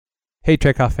Hey,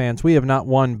 Trek Off fans, we have not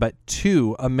one but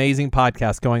two amazing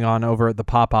podcasts going on over at the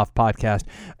Pop Off Podcast.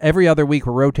 Every other week,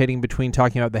 we're rotating between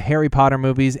talking about the Harry Potter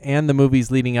movies and the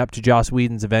movies leading up to Joss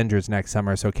Whedon's Avengers next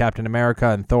summer. So Captain America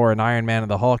and Thor and Iron Man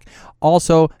and the Hulk.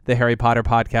 Also, the Harry Potter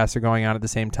podcasts are going on at the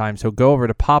same time. So go over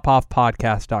to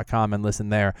popoffpodcast.com and listen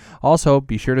there. Also,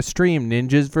 be sure to stream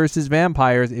Ninjas vs.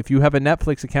 Vampires. If you have a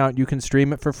Netflix account, you can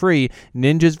stream it for free.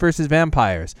 Ninjas vs.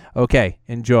 Vampires. Okay,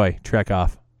 enjoy Trek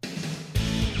Off.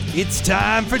 It's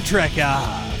time for Trek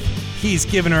Off. He's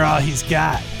giving her all he's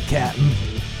got, Captain.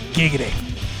 Giggity.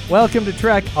 Welcome to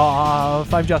Trek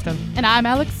Off. I'm Justin. And I'm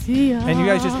Alexia. And you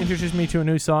guys just introduced me to a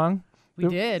new song. We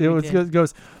did. It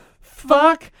goes,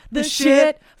 fuck the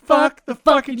shit, fuck the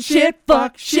fucking shit,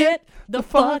 fuck shit, the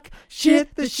fuck,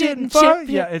 shit, the shit, and shit.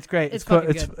 Yeah, it's great. It's cool.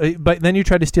 good. But then you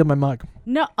tried to steal my mug.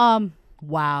 No,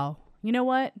 wow. You know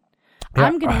what? Yeah.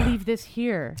 I'm going to leave this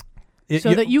here.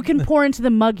 So that you can pour into the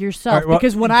mug yourself, right, well,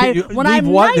 because when I'm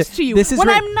nice to you,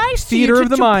 I'm nice to you theater to, of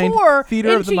the to mind, pour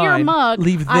theater into of the your mind. mug,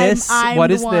 Leave this. I'm What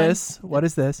the is one. this? What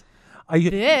is this?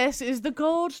 This is the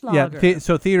Goldschlager. Yeah.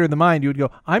 So theater of the mind, you would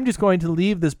go, I'm just going to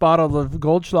leave this bottle of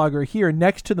Goldschlager here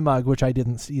next to the mug, which I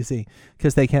didn't see,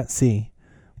 because they can't see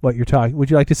what you're talking.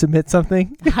 Would you like to submit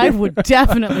something? I would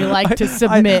definitely like to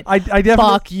submit. I definitely.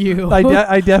 Fuck you.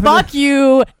 I definitely. Fuck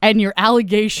you and your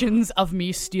allegations of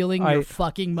me stealing your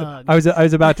fucking mug. I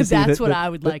was about to say that's what I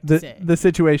would like to say. The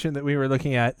situation that we were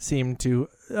looking at seemed to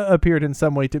appeared in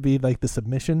some way to be like the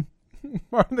submission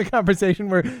part of the conversation,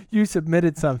 where you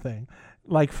submitted something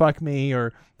like "fuck me"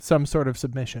 or some sort of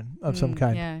submission of some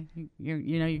kind. Yeah,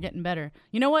 you're getting better.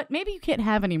 You know what? Maybe you can't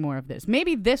have any more of this.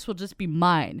 Maybe this will just be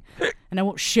mine, and I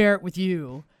won't share it with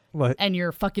you. What? And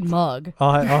your fucking mug.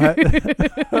 I'll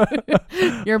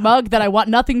Your mug that I want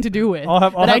nothing to do with.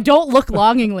 I don't look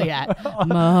longingly at.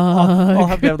 Mug. I'll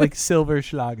have to have like silver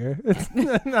Schlager.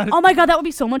 Oh my god, that would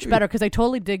be so much better, because I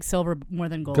totally dig silver more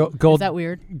than gold. Gold. Is that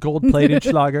weird? Gold-plated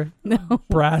Schlager. No.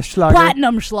 Brass Schlager.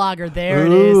 Platinum Schlager. There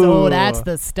it is. Oh, that's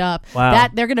the stuff. Wow.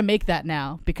 They're going to make that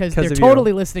now, because 'Cause they're of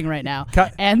totally you. listening right now.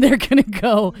 And they're going to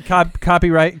go.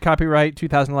 Copyright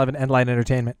 2011 Endline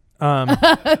Entertainment.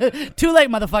 Too late,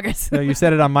 motherfuckers. No, you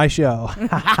said it on my show.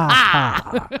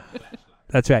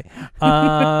 That's right.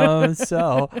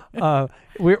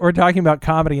 We're talking about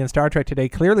comedy in Star Trek today.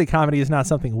 Clearly, comedy is not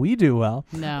something we do well.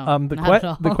 No, not at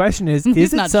all. The question is: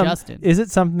 Is it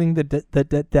something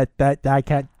that I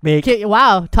can't make?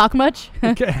 Wow, talk much? I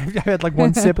had like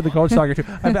one sip of the Goldschlager too.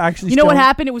 I'm actually. You know what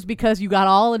happened? It was because you got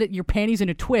all of your panties in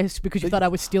a twist because you thought I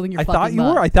was stealing your. I fucking thought you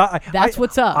mug. were. That's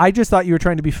what's up. I just thought you were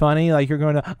trying to be funny. Like you're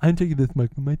going to. I'm taking this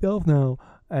mug for myself now.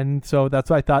 And so that's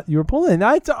what I thought you were pulling.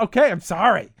 That's okay. I'm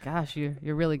sorry. Gosh,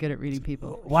 you're really good at reading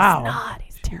people. Wow. He's not.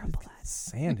 He's terrible at it.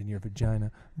 Sand in your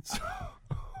vagina.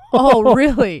 Oh,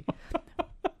 really?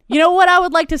 You know what I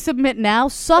would like to submit now?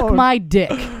 Suck my dick.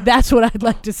 That's what I'd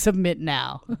like to submit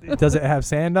now. Does it have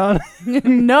sand on?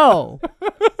 No.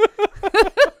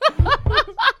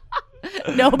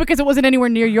 No, because it wasn't anywhere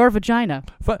near your vagina.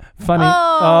 Funny.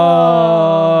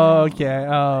 Oh, okay.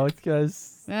 Oh, it's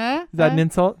because... Is that an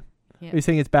insult? Yeah. Are you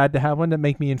saying it's bad to have one, to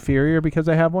make me inferior because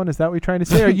I have one? Is that what you're trying to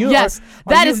say? Are you? Yes,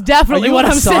 that is definitely what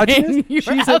I'm saying.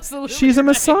 She's a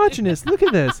misogynist. Look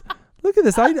at this. Look at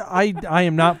this. I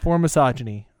am not for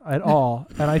misogyny at all,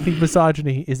 and I think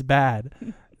misogyny is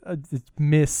bad. It's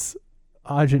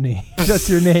misogyny. That's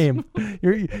your name.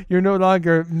 You're no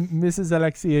longer Mrs.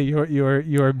 Alexia.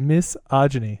 You're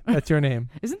misogyny. That's your name.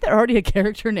 Isn't there already a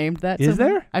character named that? Is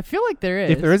there? I feel like there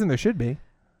is. If there isn't, there should be.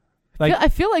 I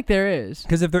feel like there is.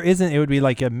 Because if there isn't, it would be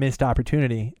like a missed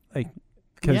opportunity. Like,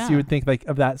 because you would think like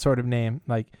of that sort of name.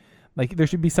 Like there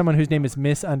should be someone whose name is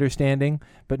Misunderstanding,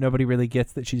 but nobody really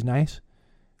gets that she's nice.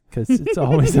 Because it's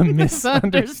always a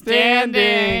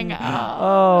misunderstanding.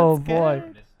 Oh boy.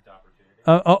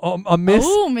 A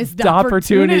missed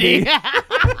opportunity.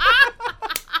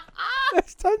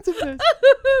 There's tons of this.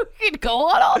 We could go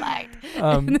on all night.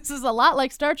 And this is a lot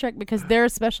like Star Trek, because they're a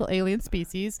special alien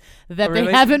species that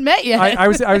they haven't met yet. I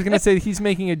was going to say he's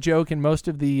making a joke, and most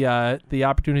of the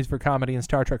opportunities for comedy in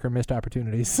Star Trek are missed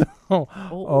opportunities.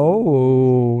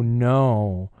 Oh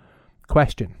no.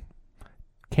 Question: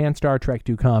 can Star Trek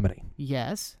do comedy?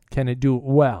 Yes. Can it do it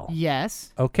well?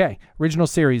 Yes. Okay. Original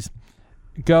series.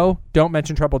 Go. Don't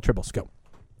mention Trouble Tribbles. Go.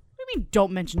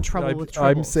 Don't mention Trouble with Tribbles.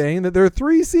 I'm saying that there are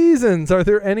 3 seasons. Are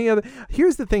there any other?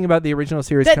 Here's the thing about the original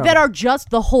series that are just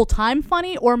the whole time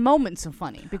funny, or moments of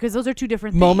funny, because those are two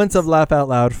different things. Moments of laugh out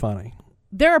loud funny.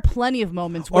 There are plenty of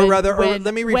moments. Let me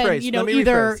rephrase.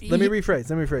 Let me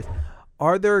rephrase.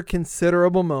 Are there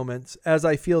considerable moments, as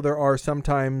I feel there are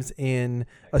sometimes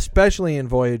especially in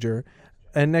Voyager,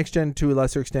 and Next Gen to a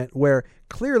lesser extent, where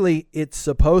clearly it's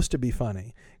supposed to be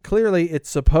funny. Clearly it's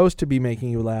supposed to be making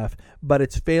you laugh, but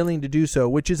it's failing to do so,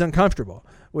 which is uncomfortable,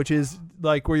 which is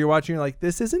like where you're watching, you're like,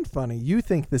 this isn't funny. You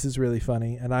think this is really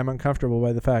funny, and I'm uncomfortable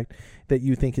by the fact that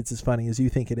you think it's as funny as you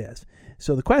think it is.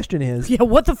 So the question is... Yeah,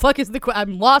 what the fuck is the question?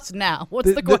 I'm lost now.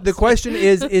 What's the question? The question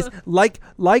is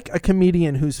like a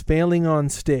comedian who's failing on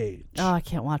stage. Oh, I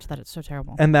can't watch that. It's so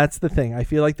terrible. And that's the thing. I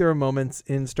feel like there are moments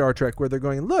in Star Trek where they're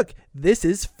going, look, this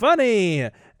is funny.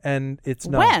 And it's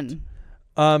not. When?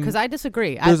 Because I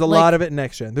disagree. There's a lot of it in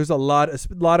Next Gen. There's a lot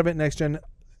of it in Next Gen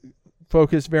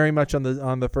focused very much on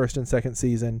the first and second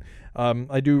season.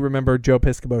 I do remember Joe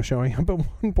Piscopo showing up at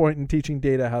one point and teaching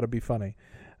Data how to be funny.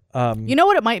 You know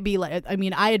what it might be like? I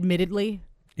mean, I admittedly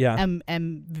Yeah.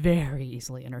 am very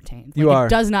easily entertained. You are. It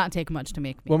does not take much to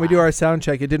make me When laugh. we do our sound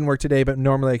check, it didn't work today, but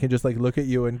normally I can just like look at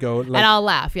you and go like, and I'll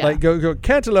laugh, yeah. like go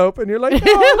cantaloupe, and you're like, no,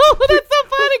 that's so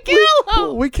funny,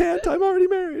 cantaloupe. we can't. I'm already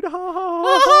married. Ha, ha,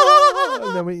 ha, ha.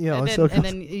 And then we, you know, and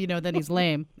then you know, then he's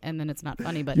lame, and then it's not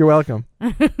funny. But you're welcome.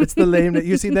 It's the lame that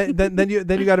you see. Then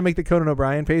you got to make the Conan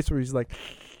O'Brien face where he's like,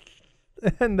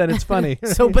 and then it's funny.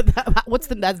 So, but is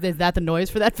that the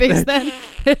noise for that face then?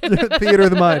 Theater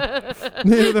of the mind.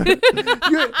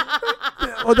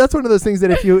 Well, that's one of those things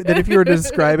that if you were to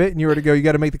describe it and you were to go, you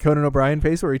got to make the Conan O'Brien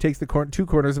face where he takes the two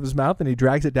corners of his mouth and he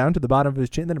drags it down to the bottom of his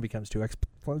chin. Then it becomes too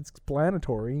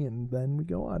explanatory, and then we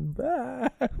go on.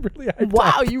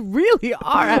 Wow, you really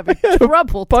are having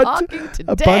trouble talking today.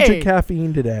 A bunch of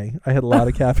caffeine today. I had a lot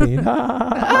of caffeine.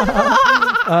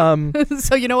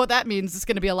 So you know what that means? It's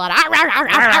going to be a lot of...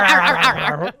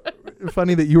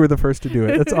 Funny that you were the first to do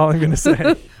it. That's all I'm going to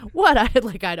say. What? I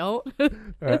don't.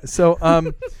 So,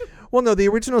 well, no, the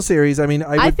original series, I mean...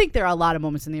 I think there are a lot of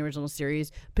moments in the original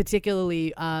series,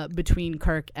 particularly between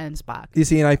Kirk and Spock. You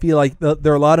see, and I feel like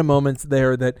there are a lot of moments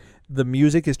there that the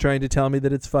music is trying to tell me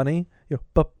that it's funny. You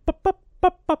know,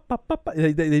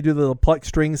 they do the little pluck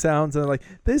string sounds, and they're like,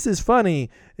 this is funny.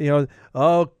 You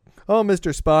know, Oh,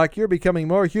 Mr. Spock, you're becoming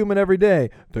more human every day.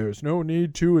 There's no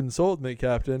need to insult me,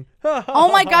 Captain. Oh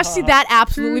my gosh, see, that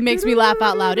absolutely makes me laugh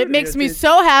out loud. It makes me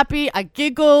so happy. I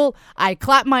giggle, I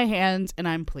clap my hands, and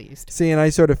I'm pleased. See, and I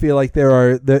sort of feel like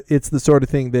it's the sort of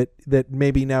thing that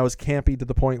maybe now is campy to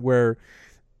the point where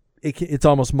it's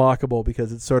almost mockable,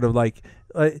 because it's sort of like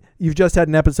you've just had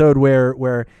an episode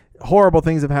where horrible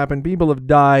things have happened, people have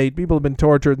died, people have been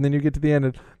tortured, and then you get to the end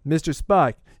of Mr.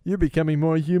 Spock, you're becoming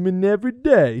more human every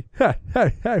day.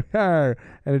 And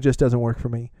it just doesn't work for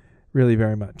me really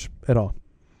very much at all.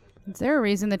 Is there a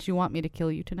reason that you want me to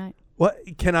kill you tonight? What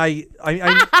can I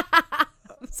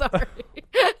Sorry.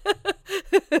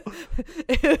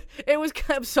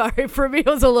 I'm sorry. For me, it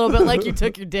was a little bit like you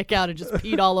took your dick out and just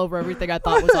peed all over everything I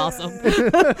thought was awesome.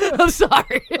 I'm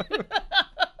sorry.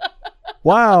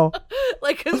 Wow.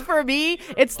 Like, because for me,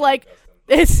 it's like...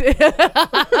 It's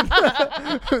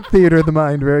Theater of the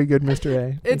mind. Very good, Mr.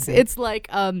 A. It's like,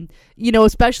 you know,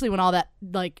 especially when all that,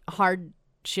 like, hard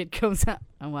shit comes out.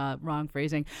 Oh, wow, wrong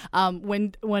phrasing.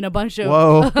 When a bunch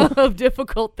of of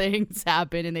difficult things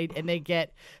happen and they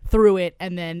get through it,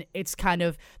 and then it's kind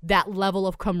of that level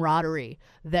of camaraderie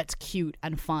that's cute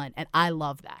and fun, and I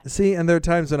love that. See, and there are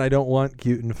times when I don't want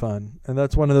cute and fun, and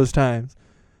that's one of those times.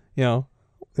 You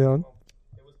know.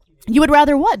 You would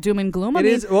rather what? Doom and gloom?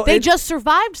 They just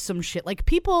survived some shit. Like,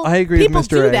 people. I agree people with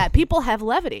Mr. do A. that. People have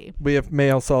levity. We have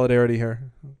male solidarity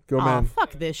here. Go, man.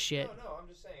 Fuck this shit. No, I'm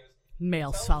just saying. It was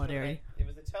Male solidarity. It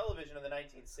was the television of the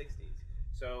 1960s.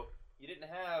 So you're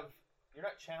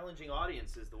not challenging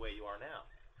audiences the way you are now.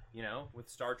 You know, with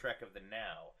Star Trek of the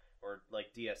now, or like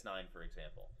DS9, for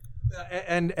example.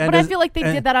 But I feel like they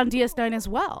did that on DS9 as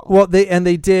well. Well,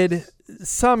 they did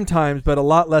sometimes, but a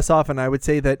lot less often. I would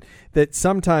say that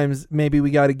sometimes maybe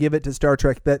we got to give it to Star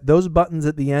Trek that those buttons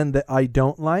at the end that I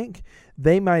don't like,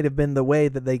 they might have been the way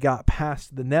that they got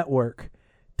past the network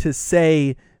to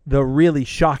say the really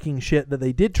shocking shit that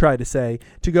they did try to say,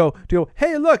 to go,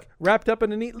 hey, look, wrapped up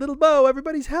in a neat little bow,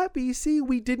 everybody's happy. See,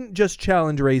 we didn't just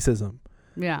challenge racism.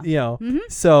 Yeah. You know, mm-hmm.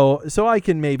 So I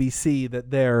can maybe see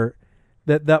that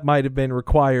that might have been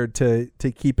required to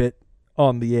keep it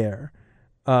on the air.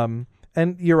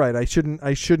 And you're right. I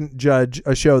shouldn't judge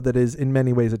a show that is in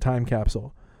many ways a time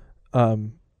capsule,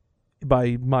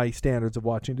 by my standards of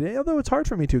watching today. Although it's hard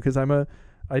for me to, because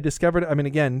I discovered. I mean,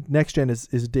 again, Next Gen is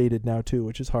dated now too,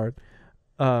 which is hard.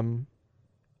 I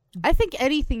think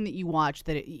anything that you watch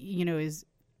that is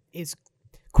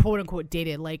quote unquote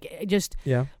dated, like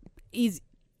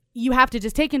you have to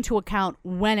just take into account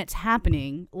when it's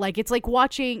happening. Like, it's like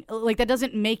watching, like, that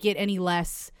doesn't make it any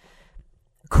less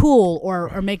cool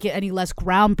or make it any less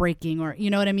groundbreaking, or, you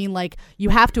know what I mean? Like, you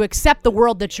have to accept the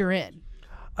world that you're in.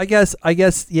 I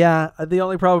guess, yeah. The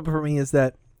only problem for me is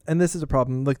that, and this is a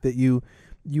problem, look, that you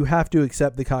have to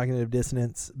accept the cognitive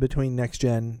dissonance between Next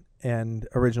Gen and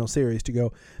original series to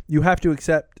go. You have to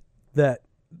accept that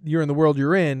you're in the world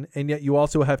you're in, and yet you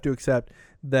also have to accept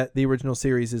that the original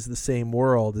series is the same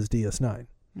world as DS9.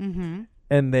 Mm-hmm.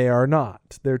 And they are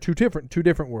not. They're two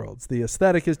different worlds. The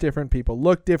aesthetic is different. People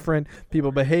look different.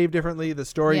 People behave differently. The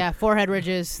story, yeah, forehead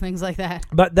ridges, things like that.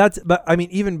 But I mean,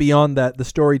 even beyond that, the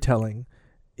storytelling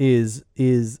is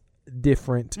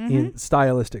different in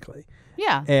stylistically.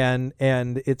 Yeah.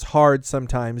 And it's hard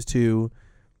sometimes to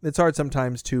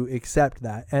accept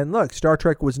that. And look, Star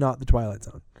Trek was not the Twilight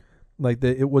Zone. Like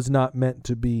it was not meant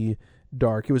to be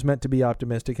dark. It was meant to be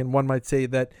optimistic. And one might say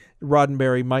that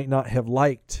Roddenberry might not have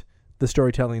liked the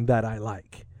storytelling that I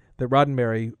like. That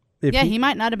Roddenberry, he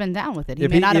might not have been down with it. He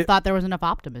may not have thought there was enough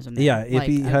optimism there. Yeah, if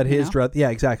he had his drug. Yeah,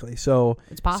 exactly. So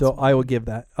it's possible. So I will give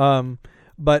that.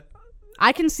 But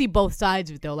I can see both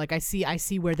sides of it though. Like I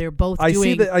see where they're both I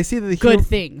doing see that the good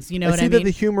things. You know what I mean? I see that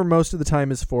the humor most of the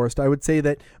time is forced. I would say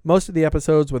that most of the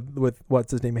episodes with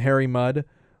what's his name, Harry Mudd,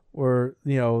 or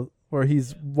where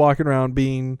he's walking around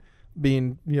being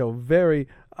very,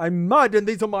 I'm Mudd and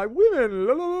these are my women,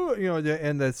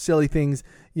 and the silly things,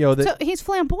 so he's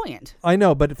flamboyant. I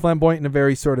know, but flamboyant in a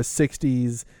very sort of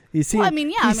 60s. He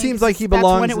seems like he belongs.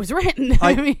 That's when it was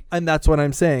written. And that's what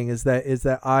I'm saying is that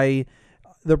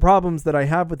the problems that I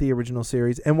have with the original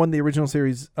series, and when the original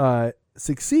series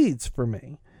succeeds for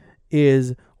me,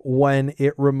 is when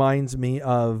it reminds me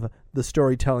of the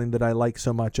storytelling that I like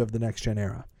so much of the Next Gen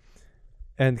era.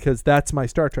 And because that's my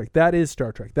Star Trek. That is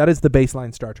Star Trek. That is the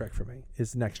baseline Star Trek for me,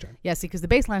 is Next Gen. Yeah, see, because the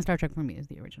baseline Star Trek for me is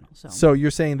the original. So you're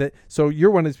saying that, so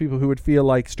you're one of those people who would feel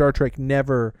like Star Trek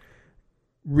never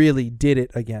really did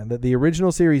it again, that the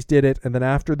original series did it, and then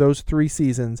after those 3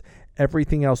 seasons,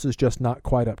 everything else is just not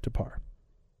quite up to par.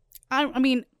 I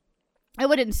mean, I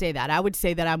wouldn't say that. I would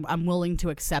say that I'm willing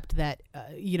to accept that,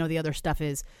 the other stuff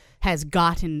has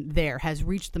gotten there, has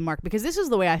reached the mark, because this is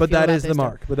the way I feel about this.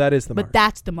 But that is the mark. But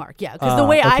that's the mark, yeah. Because the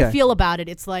way I feel about it,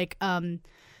 it's like...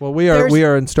 well, we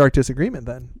are in stark disagreement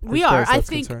then. We are. I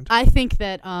think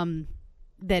that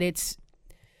that it's...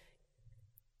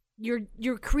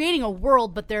 You're creating a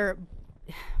world, but they're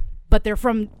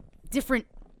from different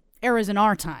eras in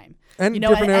our time. And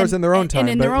different eras in their own time. And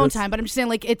in their own time. But I'm just saying,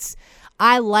 like,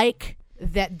 I like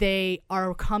that they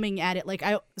are coming at it like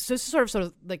so this is sort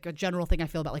of like a general thing I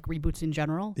feel about like reboots in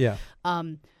general. Yeah.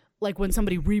 Like when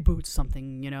somebody reboots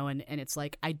something, and it's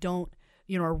like I don't,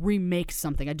 or remakes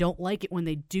something. I don't like it when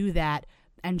they do that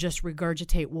and just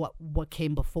regurgitate what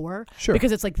came before. Sure.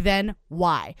 Because it's like, then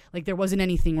why? Like there wasn't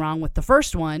anything wrong with the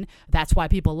first one. That's why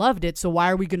people loved it. So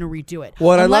why are we going to redo it?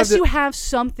 Unless you have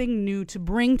something new to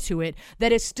bring to it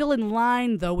that is still in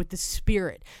line though with the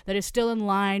spirit, that is still in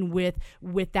line with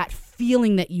that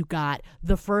feeling that you got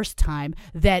the first time,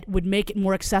 that would make it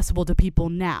more accessible to people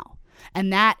now.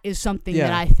 And that is something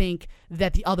that I think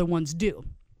that the other ones do.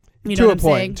 You know what I'm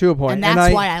saying? To a point. And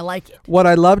that's why I like it. What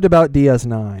I loved about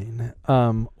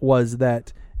DS9 was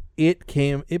that it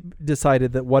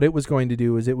decided that what it was going to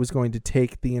do is it was going to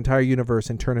take the entire universe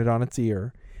and turn it on its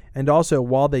ear. And also,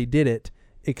 while they did it,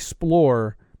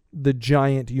 explore the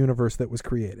giant universe that was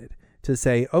created. To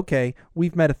say, okay,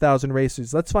 we've met 1,000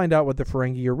 races. Let's find out what the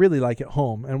Ferengi are really like at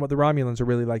home, and what the Romulans are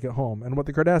really like at home, and what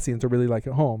the Cardassians are really like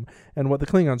at home, and what the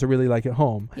Klingons are really like at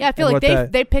home. Yeah, I feel like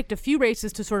they picked a few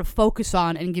races to sort of focus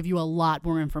on and give you a lot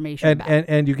more information.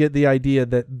 And you get the idea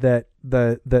that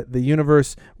the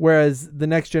universe, whereas the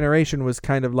Next Generation was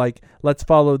kind of like, let's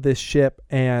follow this ship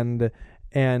and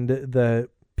the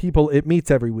people it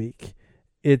meets every week.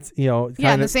 It's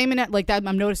and the same in it, like that.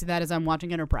 I'm noticing that as I'm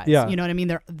watching Enterprise. Yeah. You know what I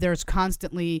mean? There's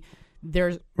constantly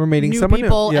we're meeting new someone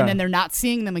people, new. Yeah. and then they're not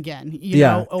seeing them again.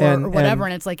 Or whatever.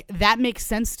 And it's like that makes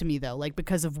sense to me though, like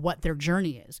because of what their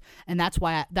journey is, and that's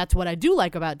what I do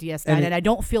like about DS9. And I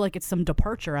don't feel like it's some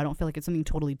departure. I don't feel like it's something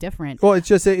totally different. Well, it's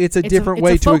just it's a different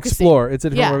way to explore. It's a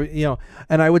different way,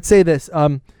 And I would say this: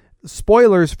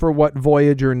 spoilers for what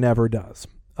Voyager never does,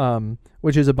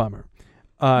 which is a bummer.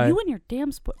 You and your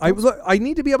damn spoilers. I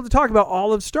need to be able to talk about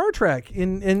all of Star Trek,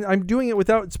 and I'm doing it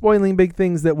without spoiling big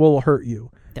things that will hurt you.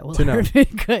 That will hurt me.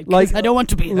 Good. Like I don't want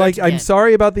to be like. I'm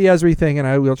sorry about the Ezri thing, and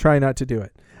I will try not to do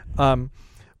it.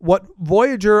 What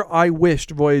Voyager, I wished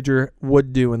Voyager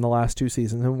would do in the last 2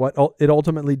 seasons, and what it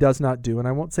ultimately does not do, and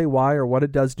I won't say why or what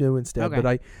it does do instead. Okay.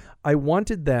 But I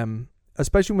wanted them,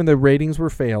 especially when the ratings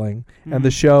were failing and the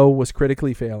show was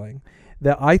critically failing,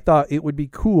 that I thought it would be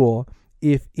cool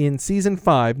if in season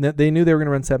 5, they knew they were going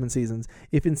to run 7 seasons,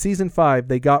 if in season 5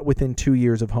 they got within 2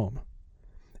 years of home,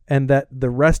 and that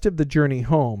the rest of the journey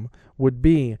home would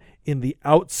be in the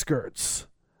outskirts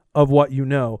of what you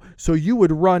know. So you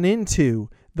would run into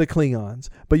the Klingons,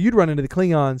 but you'd run into the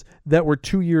Klingons that were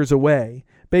 2 years away,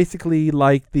 basically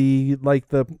like the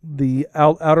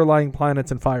outer lying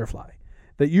planets in Firefly.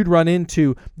 That you'd run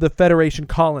into the Federation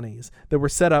colonies that were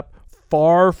set up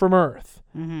far from Earth,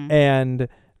 and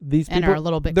these people are a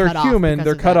little bit they're cut human, off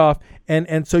they're cut off,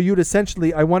 and so you'd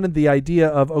essentially, I wanted the idea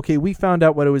of, okay, we found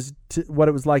out what it was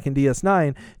like in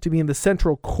DS9 to be in the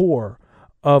central core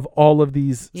of all of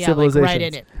these civilizations. Like right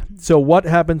in it. So what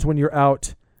happens when you're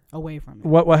out away from it?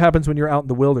 What happens when you're out in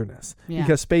the wilderness? Yeah.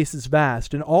 Because space is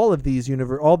vast, and all of these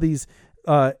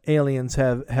aliens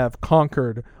have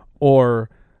conquered or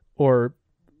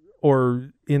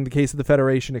in the case of the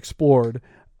Federation, explored.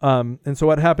 And so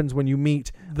what happens when you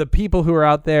meet the people who are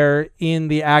out there in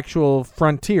the actual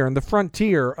frontier, in the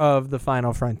frontier of the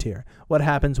final frontier? What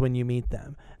happens when you meet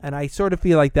them? And I sort of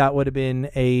feel like that would have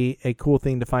been a cool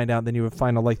thing to find out. Then you would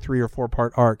find a 3 or 4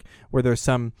 part arc where there's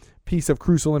some piece of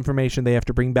crucial information they have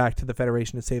to bring back to the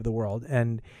Federation to save the world.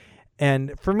 And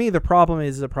for me, the problem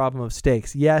is a problem of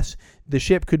stakes. Yes, the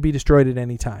ship could be destroyed at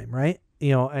any time, right?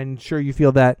 And sure, you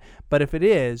feel that. But if it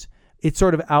is, it's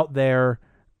sort of out there.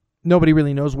 Nobody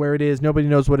really knows where it is. Nobody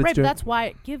knows what it's doing. Right, that's why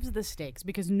it gives the stakes,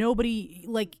 because nobody,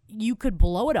 you could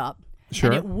blow it up,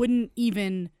 sure, and it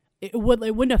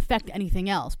wouldn't affect anything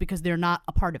else because they're not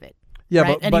a part of it. Yeah,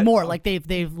 right? but anymore.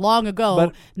 They've long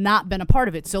ago not been a part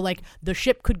of it. So the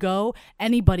ship could go,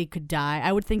 anybody could die.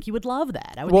 I would think you would love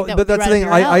that. I would think that but would be that's right the thing.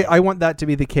 up your alley. I want that to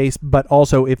be the case, but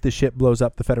also if the ship blows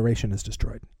up, the Federation is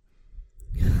destroyed.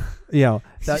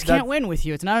 Just can't win with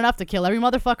you. It's not enough to kill every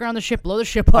motherfucker on the ship. Blow the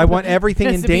ship up. I want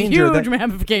everything in danger. Huge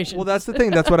ramifications. Well, that's the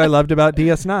thing. That's what I loved about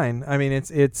DS9. I mean,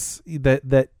 it's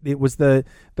that it was the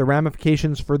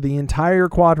ramifications for the entire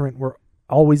quadrant were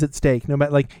always at stake. No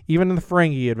matter, even in the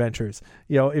Ferengi adventures,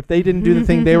 if they didn't do the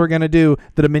thing they were going to do,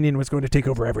 the Dominion was going to take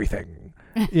over everything.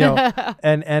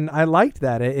 And I liked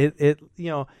that. It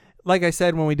like I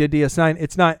said when we did DS9,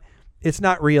 it's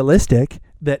not realistic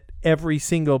that every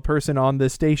single person on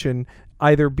this station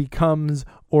either becomes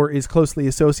or is closely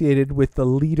associated with the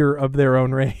leader of their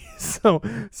own race. So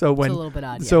when it's a little bit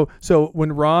odd. So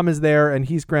when Rom is there and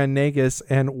he's Grand Nagus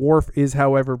and Worf is,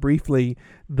 however briefly,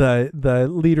 the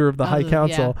leader of the High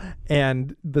Council,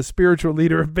 and the spiritual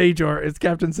leader of Bajor is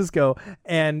Captain Sisko,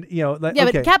 and but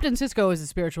Captain Sisko is a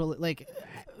spiritual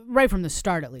right from the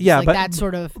start, at least. Yeah, but that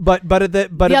sort of. But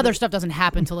the other stuff doesn't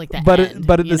happen till the end.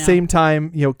 But at the same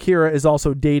time, Kira is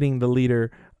also dating the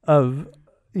leader of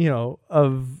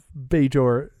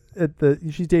Bajor.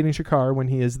 She's dating Shakar when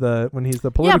he's the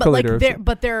political leader.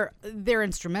 They're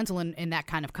instrumental in that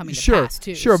kind of coming to pass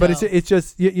too. Sure, but it's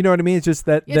just you know what I mean. It's just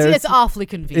that it's awfully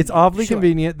convenient. It's awfully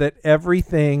convenient that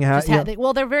everything has.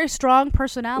 They're very strong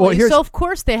personalities, so of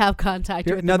course they have contact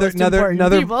with the most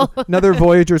important people. Another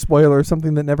Voyager spoiler,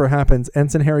 something that never happens.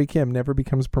 Ensign Harry Kim never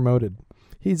becomes promoted.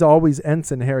 He's always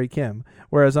Ensign Harry Kim,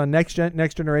 whereas on Next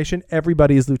Generation,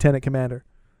 everybody is Lieutenant Commander.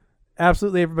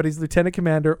 Absolutely everybody's Lieutenant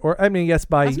Commander,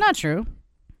 That's not true.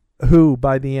 Who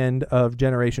by the end of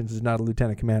Generations is not a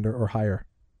Lieutenant Commander or higher?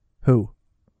 Who?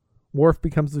 Worf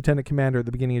becomes Lieutenant Commander at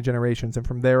the beginning of Generations, and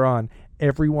from there on,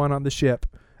 everyone on the ship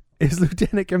is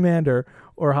Lieutenant Commander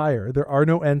or higher. There are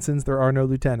no ensigns, there are no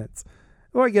lieutenants.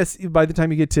 Well, I guess by the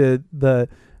time you get to the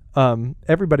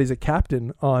everybody's a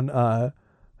captain on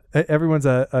everyone's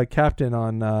a captain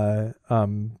on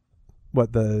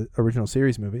the original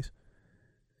series movies.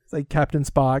 Like Captain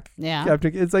Spock. Yeah.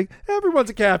 It's like everyone's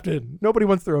a captain. Nobody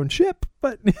wants their own ship,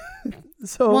 but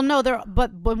so. Well, no,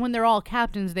 but when they're all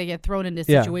captains, they get thrown into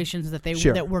situations that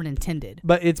that weren't intended.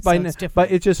 But it's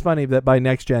but it's just funny that by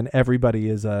Next Gen,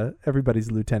 everybody's a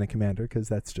Lieutenant Commander, because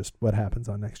that's just what happens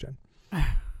on Next Gen.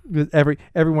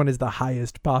 Everyone is the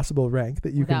highest possible rank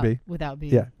that you can be without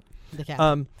being. The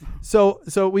captain.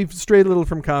 So we've strayed a little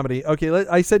from comedy. Okay,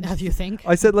 I said. How do you think?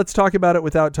 I said let's talk about it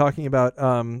without talking about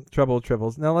Trouble with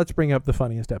Tribbles. Now let's bring up the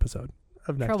funniest episode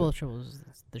of Next Trouble with Tribbles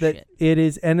is the shit. It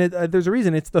is, and there's a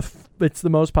reason. It's the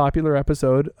most popular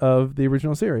episode of the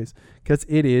original series, because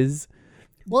it is.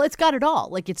 Well, it's got it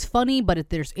all. It's funny, but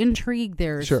there's intrigue.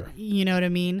 There's, you know what I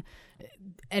mean,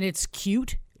 and it's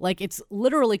cute. It's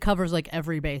literally covers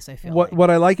every base. I feel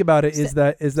what I like about it is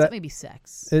that maybe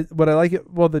sex. What I like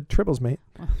it. Well, the Tribbles, mate.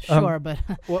 Sure, but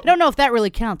I don't know if that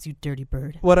really counts. You dirty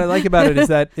bird. What I like about it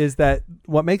is that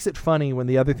what makes it funny when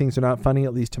the other things are not funny,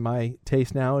 at least to my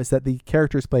taste now, is that the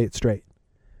characters play it straight.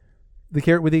 With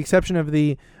the exception of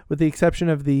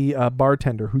the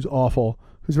bartender, who's awful,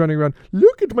 who's running around.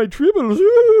 Look at my Tribbles.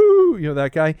 Ooh!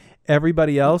 That guy.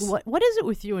 Everybody else. What is it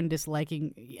with you and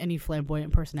disliking any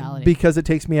flamboyant personality? Because it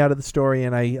takes me out of the story,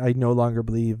 and I no longer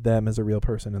believe them as a real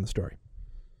person in the story.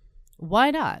 Why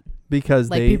not? Because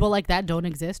Like people like that don't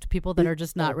exist. People that are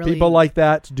just not really. People like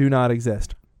that do not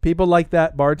exist. People like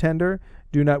that bartender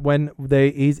do not. When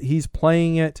he's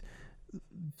playing it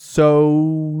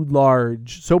so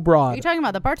large, so broad. Are you talking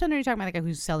about the bartender? Or are you talking about the guy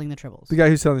who's selling the tribbles? The guy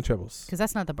who's selling the tribbles. Because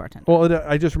that's not the bartender. Well,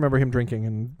 I just remember him drinking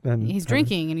and He's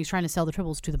drinking and he's trying to sell the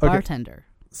tribbles to the bartender.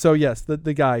 So yes, the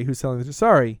guy who's selling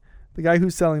the guy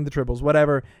who's selling the tribbles,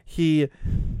 whatever. He,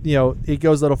 it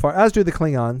goes a little far, as do the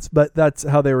Klingons, but that's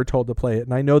how they were told to play it.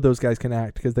 And I know those guys can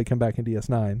act because they come back in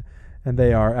DS9, and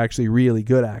they are actually really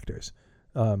good actors.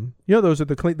 Those are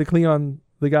the Klingon.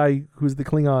 The guy who's the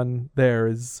Klingon there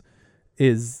is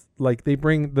like they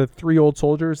bring the 3 old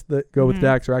soldiers that go with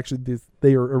Dax are actually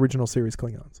they are original series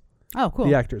Klingons. Oh, cool.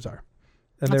 The actors are,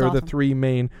 and That's they were awesome. the 3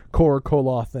 main Kor,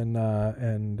 Koloth,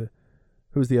 and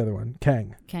who's the other one?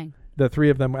 Kang. The 3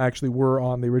 of them actually were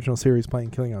on the original series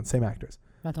playing Klingon, same actors.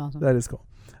 That's awesome. That is cool.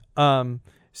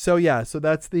 So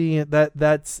that's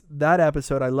that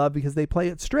episode I love because they play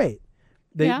it straight.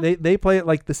 They play it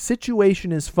like the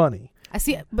situation is funny. I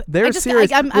see, but they're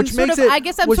serious, I'm which sort makes of. it- I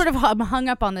guess I'm which- sort of hung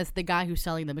up on the guy who's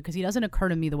selling them because he doesn't occur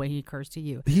to me the way he occurs to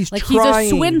you. He's like trying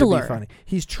he's a swindler. to be funny.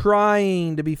 He's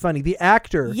trying to be funny. The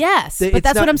actor. Yes, it's but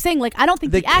that's not- what I'm saying. Like, I don't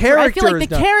think the the actor. I feel like character the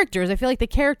is not- characters. I feel like the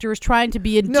character is trying to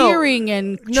be endearing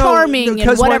and no, charming and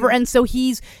 'cause whatever, when- and so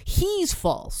he's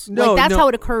false. No, like that's no, how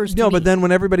it occurs. to me. but then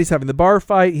when everybody's having the bar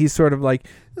fight, he's sort of like,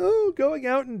 going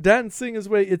out and dancing his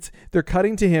way. They're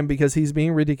cutting to him because he's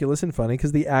being ridiculous and funny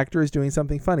because the actor is doing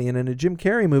something funny. And in a Jim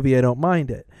Carrey movie, I don't mind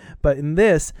it, but in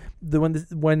this,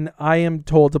 when I am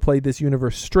told to play this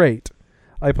universe straight,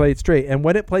 I play it straight. And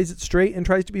when it plays it straight and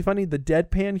tries to be funny, the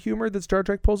deadpan humor that Star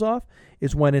Trek pulls off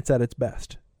is when it's at its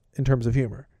best in terms of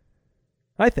humor,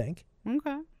 I think.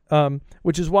 Okay.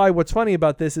 Which is why what's funny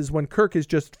about this is when Kirk is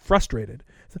just frustrated.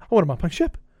 I want him off my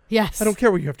ship. Yes. I don't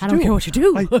care what you have to do. I don't care what you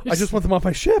do. I just want them off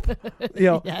my ship.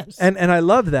 Yes. And I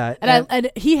love that.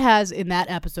 And he has in that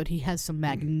episode he has some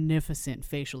magnificent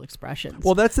facial expressions.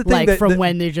 Well, that's the thing. like that, from that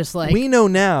when they're just like we know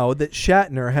now that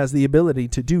Shatner has the ability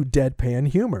to do deadpan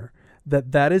humor.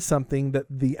 That is something that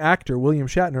the actor William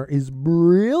Shatner is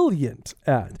brilliant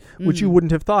at, which you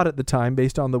wouldn't have thought at the time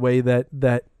based on the way that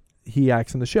he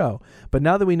acts in the show. But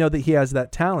now that we know that he has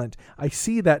that talent, I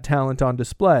see that talent on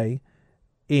display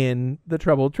in the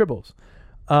Troubled Tribbles.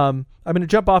 I'm going to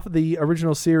jump off of the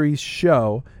original series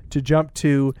show to jump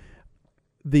to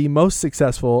the most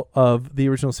successful of the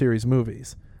original series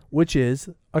movies, which is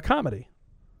a comedy.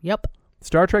 Yep.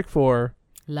 Star Trek IV,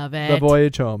 Love it. The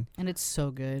Voyage Home. And it's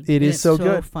so good. It is it's so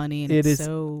good. funny and It it's is-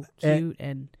 so cute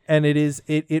and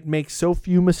it makes so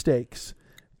few mistakes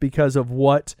because of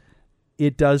what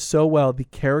it does so well. The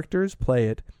characters play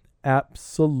it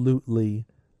absolutely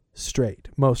straight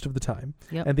most of the time.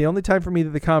 Yep. And the only time for me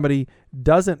that the comedy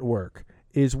doesn't work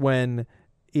is when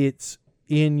it's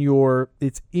in your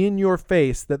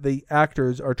face that the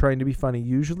actors are trying to be funny.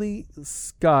 Usually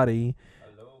Scotty.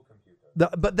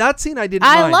 But that scene I didn't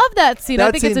I mind. love that scene. I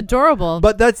That think scene- it's adorable.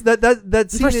 But that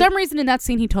scene for is- some reason in that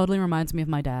scene he totally reminds me of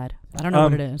my dad. I don't know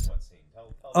what it is.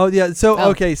 Oh yeah, so Oh,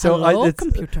 okay, so hello,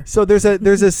 computer. So there's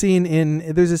a scene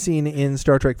in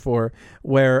Star Trek 4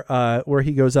 where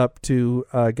he goes up to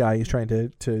a guy who's trying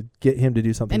to get him to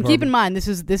do something. And for keep him. in mind this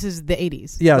is the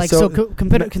 80s. Yeah, Like so-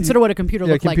 consider what a computer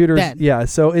looked like computers. then. Yeah,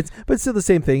 so it's still the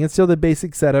same thing. It's still the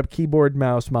basic setup. Keyboard,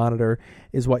 mouse, monitor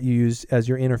is what you use as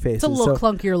your interface. It's a little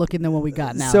clunkier looking than what we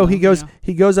got now. So though, he goes you know?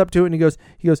 he goes up to it and he goes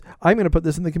I'm going to put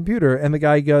this in the computer, and the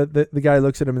guy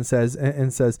looks at him and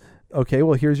says okay,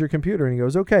 well here's your computer, and he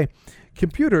goes okay,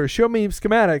 computer, show me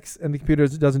schematics, and the computer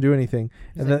doesn't do anything.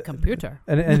 He's And like, computer.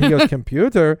 and he goes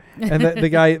computer, and the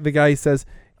guy says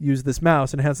use this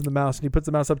mouse, and hands him the mouse, and he puts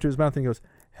the mouse up to his mouth and he goes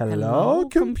hello,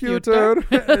 computer.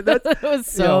 That's, It was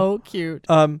so cute.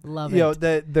 Love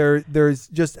it. There's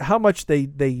just how much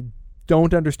they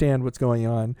don't understand what's going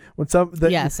on when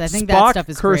Yes, I think Spock that stuff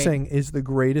is great. cursing is the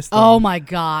greatest thing. Oh my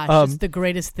gosh, it's the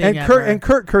greatest thing and ever.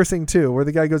 Kurt cursing too, where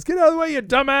the guy goes, "Get out of the way, you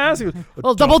dumbass!" He goes,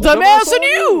 well, double dumbass on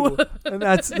you. and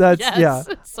that's Yes, yeah.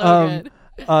 it's so good.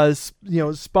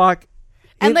 Spock,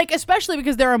 And like especially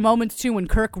because there are moments too when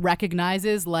Kirk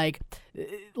recognizes like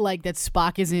that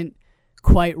Spock isn't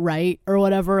quite right or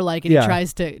whatever, like, and Yeah. he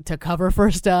tries to cover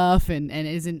for stuff and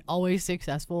isn't always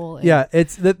successful. And yeah,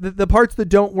 it's the parts that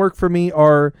don't work for me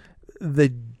are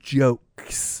the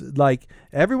jokes. Like,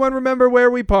 everyone remember where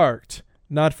we parked?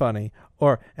 Not funny.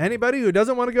 Or anybody who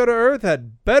doesn't want to go to Earth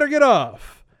had better get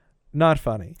off. Not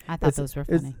funny. I thought those were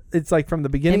funny. It's like from the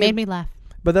They beginning. made me laugh.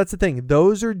 But that's the thing.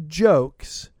 Those are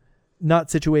jokes not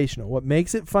situational. What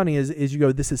makes it funny is you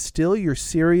go, this is still your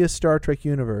serious Star Trek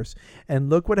universe, and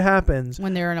look what happens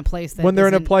when they're in a place that when they're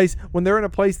in a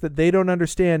place that they don't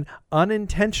understand.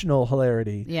 Unintentional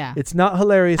hilarity. Yeah, it's not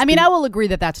hilarious. I mean, I will agree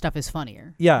that stuff is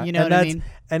funnier. Yeah, you know what I mean.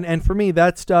 And for me,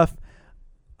 that stuff,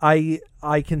 I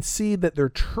can see that they're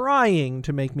trying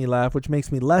to make me laugh, which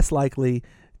makes me less likely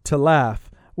to laugh.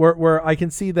 Where I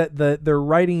can see that they're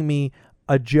writing me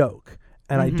a joke,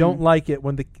 and I don't like it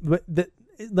when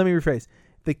let me rephrase.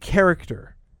 The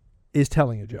character is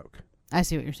telling a joke. I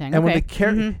see what you're saying. And okay.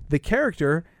 when the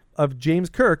character of James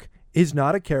Kirk is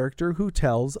not a character who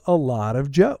tells a lot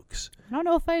of jokes. I don't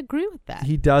know if I agree with that.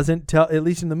 He doesn't tell, at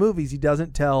least in the movies, he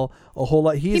doesn't tell a whole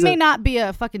lot. He may not be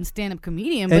a fucking stand-up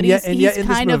comedian, but he's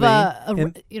kind of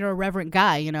a reverent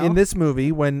guy, you know. In this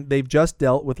movie, when they've just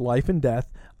dealt with life and death,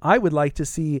 I would like to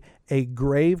see a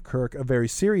grave Kirk, a very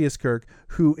serious Kirk,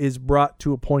 who is brought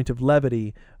to a point of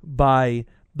levity by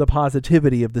the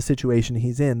positivity of the situation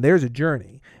he's in. There's a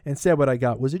journey. Instead, what I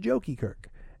got was a jokey Kirk.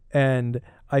 And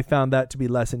I found that to be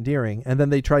less endearing. And then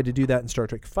they tried to do that in Star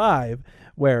Trek V,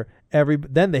 where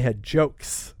then they had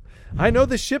jokes. I know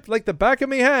the ship like the back of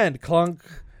me hand. Clunk.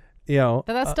 You know,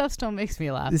 but that stuff still makes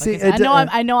me laugh. See, I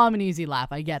know I'm an easy laugh.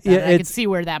 I get that. Yeah, I can see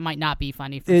where that might not be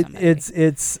funny for somebody.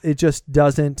 It just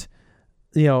doesn't,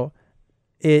 you know,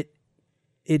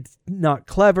 it's not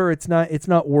clever. It's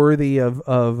not worthy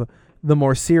of the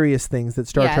more serious things that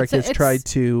Star Trek has tried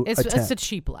to attempt. It's a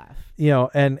cheap laugh. You know,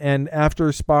 and after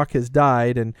Spock has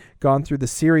died and gone through the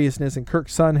seriousness, and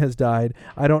Kirk's son has died,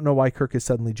 I don't know why Kirk is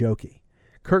suddenly jokey.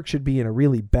 Kirk should be in a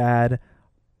really bad,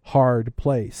 hard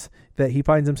place that he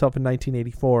finds himself in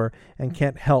 1984 and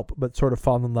can't help but sort of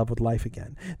fall in love with life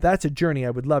again. That's a journey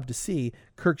I would love to see,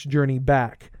 Kirk's journey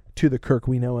back to the Kirk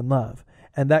we know and love.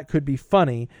 And that could be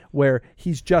funny, where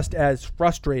he's just as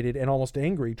frustrated and almost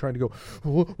angry, trying to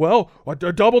go, well, a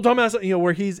double dumbass, you know,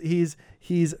 where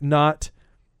he's not,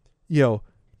 you know,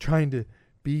 trying to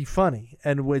be funny.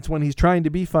 And it's when he's trying to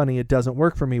be funny, it doesn't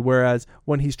work for me. Whereas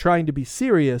when he's trying to be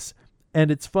serious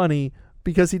and it's funny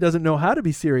because he doesn't know how to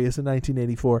be serious in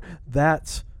 1984,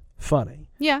 that's funny.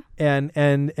 Yeah.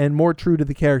 And more true to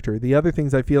the character. The other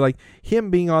things, I feel like him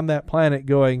being on that planet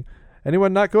going,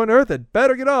 anyone not going to Earth, it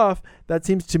better get off. That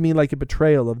seems to me like a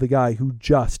betrayal of the guy who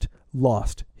just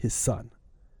lost his son.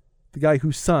 The guy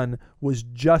whose son was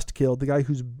just killed. The guy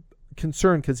who's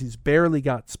concerned because he's barely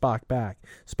got Spock back.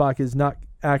 Spock is not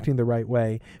acting the right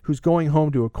way. Who's going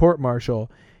home to a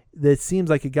court-martial. That seems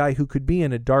like a guy who could be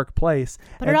in a dark place.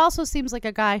 But it also seems like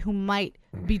a guy who might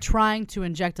be trying to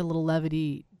inject a little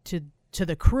levity to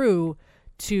the crew.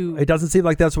 It doesn't seem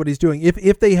like that's what he's doing.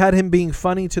 If they had him being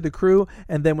funny to the crew,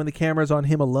 and then when the camera's on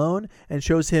him alone and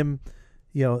shows him,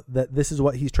 you know, that this is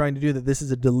what he's trying to do, that this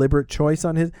is a deliberate choice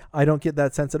on his, I don't get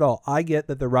that sense at all. I get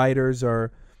that the writers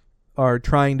are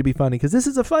trying to be funny because this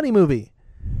is a funny movie,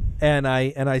 and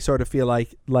I sort of feel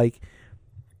like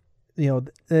you know,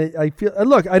 I feel,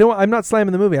 look, I'm not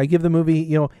slamming the movie. I give the movie,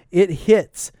 you know, it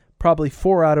hits probably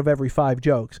 4 out of every 5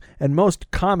 jokes, and most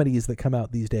comedies that come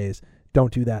out these days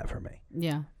don't do that for me.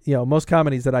 Yeah. You know, most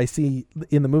comedies that I see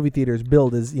in the movie theaters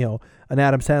billed as, you know, an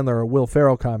Adam Sandler or Will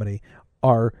Ferrell comedy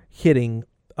are hitting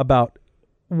about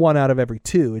 1 out of every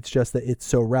 2. It's just that it's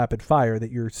so rapid fire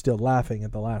that you're still laughing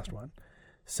at the last one.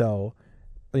 So,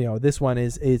 you know, this one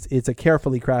is it's a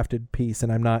carefully crafted piece,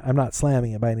 and I'm not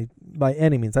slamming it by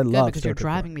any means. I love because you're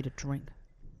driving me to drink.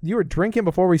 You were drinking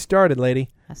before we started, lady.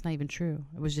 That's not even true.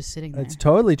 It was just sitting there. It's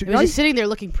totally true. It was just sitting there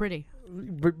looking pretty.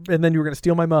 And then you were going to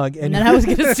steal my mug. And then I was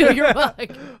going to steal your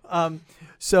mug.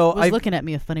 So I was looking at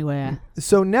me a funny way.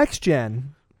 So Next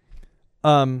Gen,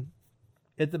 at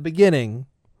the beginning,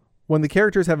 when the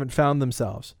characters haven't found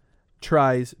themselves,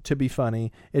 tries to be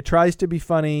funny. It tries to be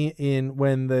funny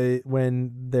when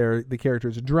the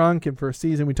characters are drunk. In first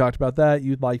season, we talked about that.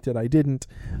 You liked it. I didn't.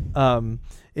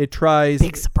 It tries.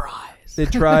 Big surprise. It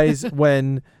tries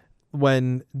when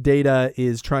Data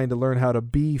is trying to learn how to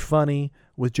be funny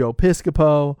with Joe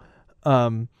Piscopo.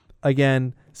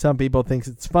 Again, some people think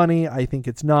it's funny. I think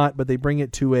it's not, but they bring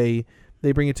it to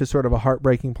sort of a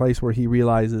heartbreaking place where he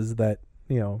realizes that,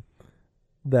 you know,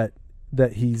 that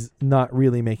he's not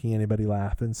really making anybody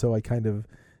laugh. And so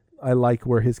I like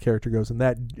where his character goes, and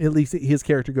that at least his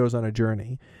character goes on a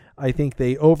journey. I think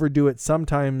they overdo it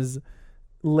sometimes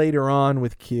later on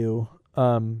with Q.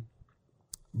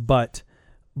 But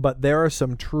there are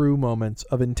some true moments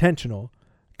of intentional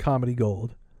comedy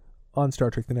gold on Star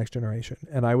Trek The Next Generation.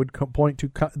 And I would point to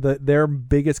their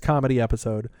biggest comedy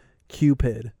episode,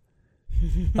 Cupid,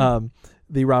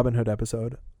 the Robin Hood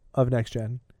episode of Next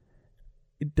Gen.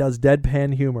 It does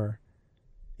deadpan humor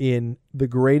in the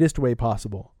greatest way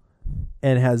possible.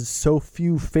 and has so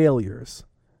few failures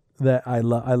that I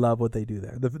love what they do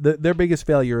there. Their biggest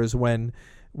failure is when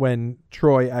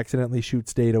Troy accidentally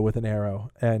shoots Data with an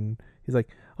arrow, and he's like,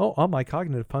 "Oh, all my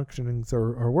cognitive functionings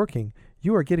are working.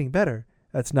 You are getting better."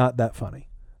 That's not that funny.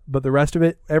 But the rest of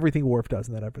it, everything Worf does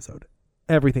in that episode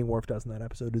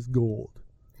is gold.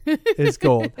 It's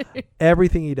gold.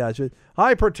 Everything he does.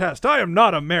 I protest. I am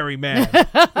not a merry man.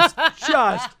 It's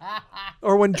just.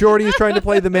 Or when Geordi is trying to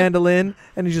play the mandolin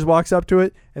and he just walks up to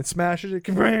it and smashes it,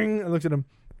 and looks at him.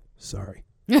 Sorry.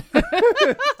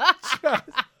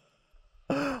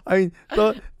 I mean,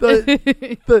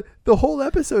 the whole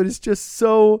episode is just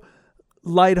so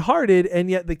lighthearted, and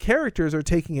yet the characters are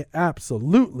taking it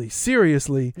absolutely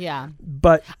seriously. Yeah.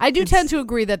 But I do tend to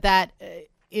agree that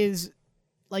is,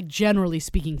 like, generally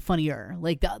speaking, funnier.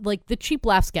 Like the cheap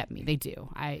laughs get me. They do.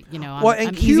 I'm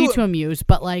easy to amuse,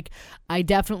 but like I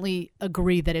definitely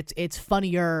agree that it's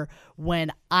funnier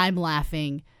when I'm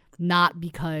laughing, not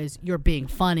because you're being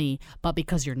funny, but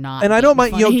because you're not. And I don't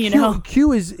mind. Funny,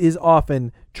 Q is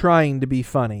often trying to be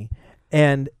funny,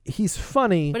 and he's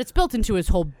funny, but it's built into his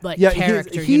whole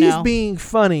character. He's being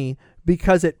funny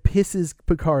because it pisses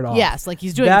Picard off. Yes, like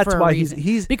he's doing it for a reason.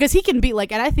 He's because he can be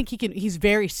like, and I think he's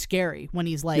very scary when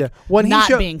he's like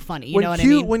being funny. You know what I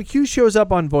mean? When Q shows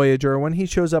up on Voyager, when he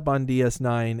shows up on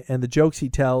DS9, and the jokes he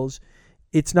tells,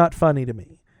 it's not funny to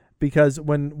me, because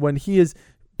when he is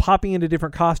popping into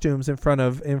different costumes in front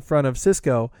of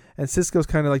Sisko, and Sisko's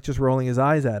kind of like just rolling his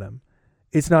eyes at him,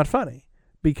 it's not funny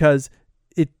because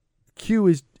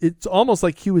it's almost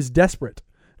like Q is desperate.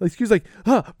 Like Q's like,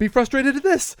 be frustrated at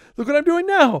this. Look what I'm doing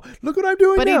now. Look what I'm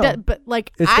doing now.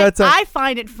 I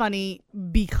find it funny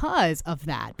because of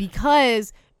that.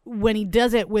 Because when he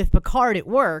does it with Picard, it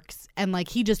works, and like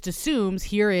he just assumes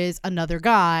here is another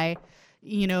guy,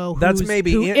 who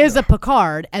is a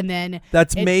Picard, and then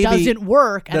doesn't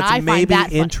work, and I find that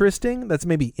funny. Interesting. That's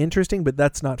maybe interesting, but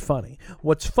that's not funny.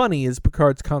 What's funny is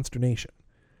Picard's consternation.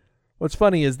 What's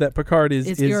funny is that Picard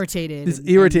is irritated. Is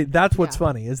irritated. That's what's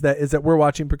funny is that we're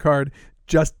watching Picard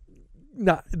just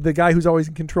not the guy who's always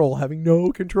in control, having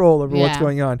no control over what's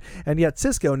going on, and yet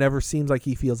Sisko never seems like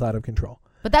he feels out of control.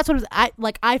 But that's what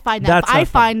I find that I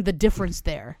find the difference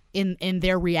there in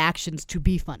their reactions to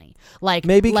be funny. Like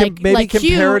maybe comparatively,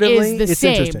 Q is the it's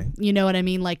same. Interesting. You know what I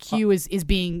mean? Like Q is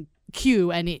being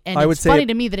Q, and it's funny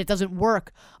to me that it doesn't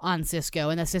work on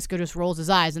Sisko, and that Sisko just rolls his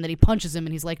eyes, and then he punches him,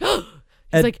 and he's like.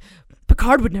 He's like,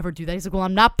 Picard would never do that. He's like, well,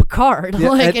 I'm not Picard.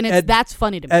 Yeah, that's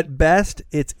funny to me. At best,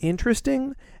 it's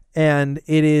interesting, and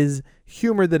it is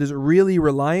humor that is really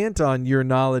reliant on your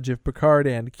knowledge of Picard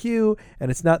and Q,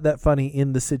 and it's not that funny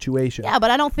in the situation. Yeah,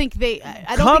 but I don't think they.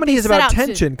 Comedy is about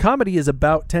tension. Comedy is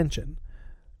about tension.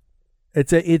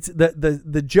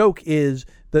 The joke is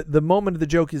the moment of the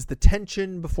joke is the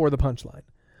tension before the punchline.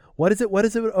 What is it?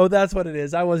 Oh, that's what it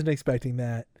is. I wasn't expecting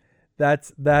that.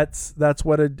 That's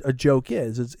what a joke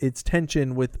is. It's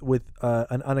tension with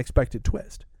an unexpected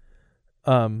twist.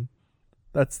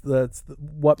 That's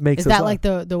what makes. Is that like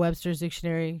the Webster's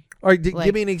dictionary? All right,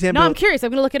 give me an example. No, I'm curious.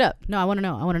 I'm gonna look it up. No, I want to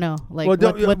know. I want to know. Like, I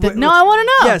want to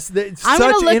know. Yes, it's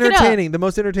such entertaining. The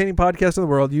most entertaining podcast in the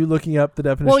world. You looking up the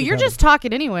definition. Well, you're just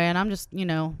talking anyway, and I'm just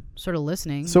sort of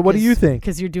listening. So what do you think?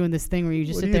 Because you're doing this thing where you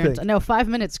just sit there. No, 5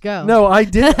 minutes go. No, I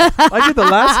did. I did the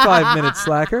last 5 minutes,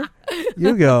 slacker.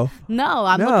 You go. No,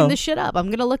 I'm looking this shit up. I'm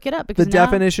gonna look it up because the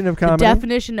definition of comedy. The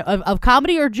definition of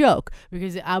comedy or joke,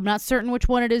 because I'm not certain which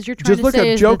one it is you're trying to say. Just look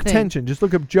up joke tension. Just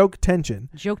look up joke tension.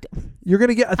 You're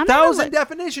gonna get 1,000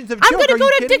 definitions of joke. I'm gonna go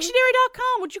to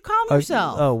dictionary.com. Would you calm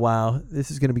yourself? Oh wow,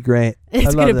 this is gonna be great.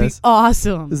 It's gonna be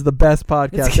awesome. This is the best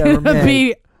podcast ever made. It's gonna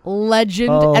be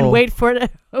legend, and wait for it. I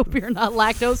hope you're not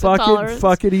lactose intolerant.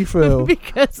 Fuckity foo.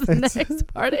 Because the next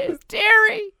part is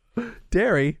dairy.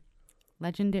 Dairy.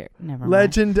 Legendary. Never mind.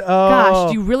 Legend. Oh.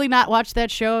 Gosh, do you really not watch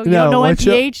that show? You don't know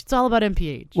NPH? It's all about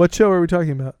NPH. What show are we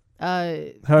talking about?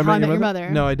 How I Met Your Mother.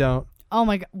 No, I don't. Oh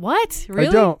my god! What? Really?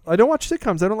 I don't watch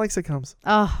sitcoms. I don't like sitcoms.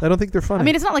 I don't think they're funny. I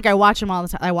mean, it's not like I watch them all the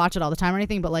time. I watch it all the time or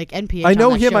anything. But like NPH. I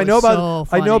know him. I know about. So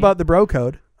funny. I know about the Bro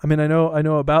Code. I mean, I know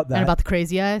about that. And about the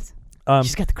crazy eyes.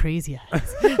 She's got the crazy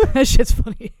eyes. That shit's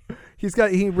funny.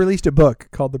 He released a book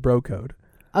called The Bro Code.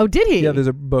 Oh, did he? Yeah, there's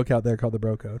a book out there called The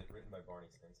Bro Code.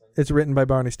 It's written by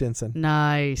Barney Stinson.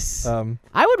 Nice.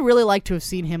 I would really like to have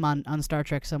seen him on Star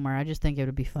Trek somewhere. I just think it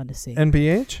would be fun to see.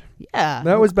 NPH? Yeah.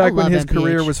 That was back when his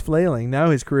career was flailing.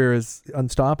 Now his career is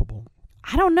unstoppable.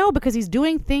 I don't know, because he's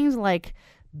doing things like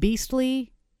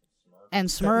Beastly and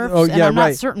Smurfs, and I'm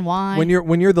not certain why. When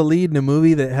you're the lead in a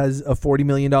movie that has a $40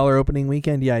 million opening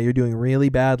weekend, yeah, you're doing really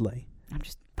badly.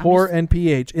 Poor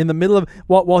NPH in the middle of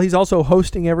while he's also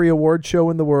hosting every award show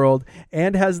in the world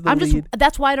and has the lead.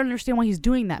 That's why I don't understand why he's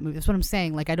doing that movie. That's what I'm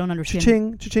saying. Like I don't understand.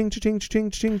 Cha-ching, cha-ching, cha-ching,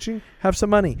 cha-ching, cha-ching, cha-ching. Have some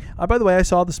money. By the way, I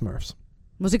saw the Smurfs.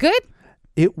 Was it good?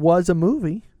 It was a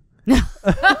movie.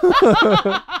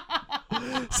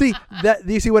 See that?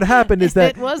 You see what happened is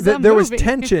that there was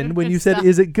tension when you said,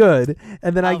 "Is it good?"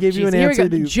 And then I gave you an answer.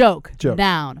 Joke.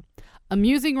 Noun.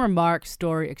 Amusing remark,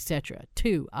 story, etc.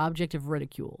 2. Object of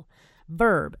ridicule.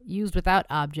 Verb. Used without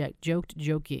object. Joked,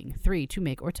 joking. 3. To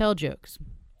make or tell jokes.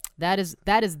 That is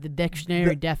the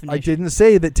dictionary definition. I didn't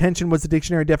say that tension was the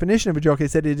dictionary definition of a joke. I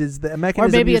said it is the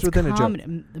mechanism used within a joke.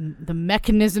 The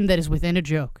mechanism that is within a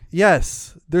joke.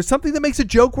 Yes. There's something that makes a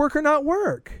joke work or not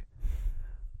work.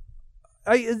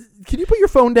 Can you put your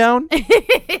phone down?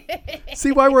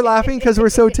 See why we're laughing? Because we're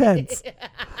so tense.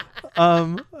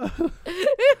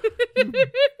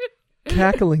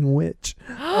 Cackling witch.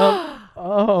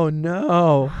 Oh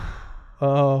no.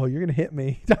 Oh, you're gonna hit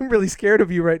me. I'm really scared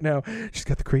of you right now. She's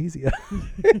got the crazy eye.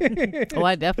 Oh,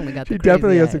 I definitely got the she crazy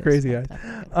definitely eyes. has the crazy eyes.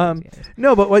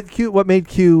 No, but what made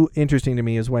Q interesting to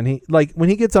me is when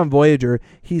he gets on Voyager,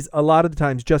 he's a lot of the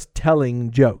times just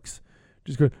telling jokes.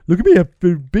 Just going, look at me, I have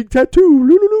a big tattoo,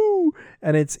 loo.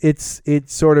 And it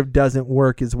sort of doesn't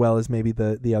work as well as maybe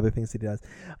the other things he does.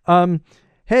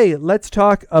 Hey, let's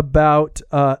talk about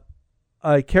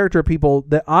a character of people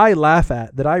that I laugh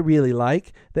at, that I really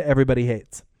like, that everybody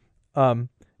hates.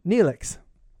 Neelix.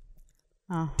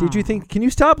 Did you think? Can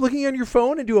you stop looking on your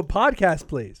phone and do a podcast,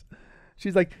 please?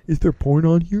 She's like, is there porn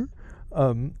on here?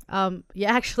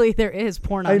 Yeah, actually, there is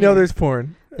porn on I know here. there's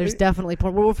porn. There's definitely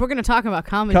porn. Well, if we're going to talk about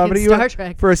comedy in Star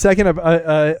Trek. For a second,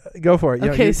 go for it.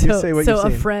 Okay, you say what you've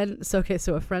seen.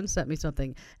 A friend sent me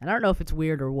something, and I don't know if it's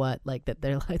weird or what, like that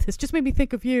they're like, this just made me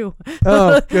think of you.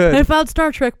 Oh, good. I found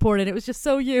Star Trek porn, and it was just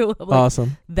so you. I'm like,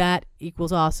 awesome. That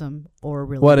equals awesome or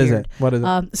really What weird. What is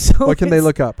it? So what can they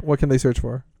look up? What can they search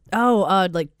for?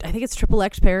 Like I think it's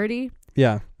XXX parody.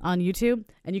 Yeah. On YouTube,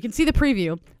 and you can see the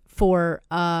preview for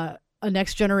a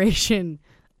Next Generation.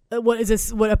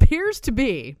 What appears to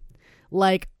be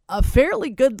like a fairly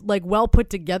good, like well put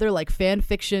together, like fan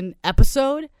fiction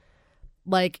episode,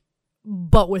 like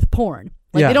but with porn.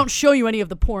 Like they don't show you any of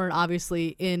the porn,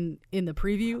 obviously, in the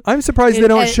preview. I'm surprised they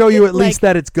don't show you at least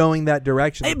that it's going that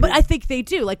direction. But I think they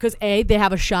do, like, because they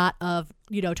have a shot of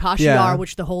Tasha Yar,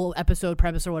 which the whole episode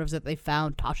premise or whatever is that they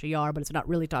found Tasha Yar, but it's not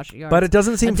really Tasha Yar. But it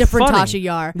doesn't seem a different funny. Tasha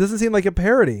Yar. It doesn't seem like a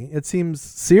parody. It seems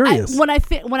serious. When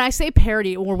I say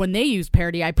parody, or when they use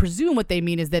parody, I presume what they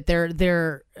mean is that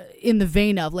they're in the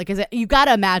vein of, like, you got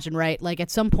to imagine, right? Like at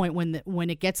some point when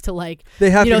it gets to like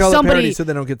they have to call somebody, it parody so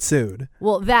they don't get sued.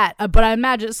 Well, but I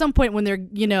imagine at some point when they're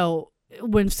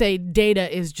when say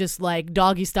Data is just like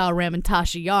doggy style ramming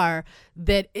Tasha Yar,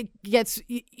 that it gets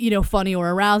funny or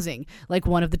arousing, like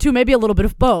one of the two, maybe a little bit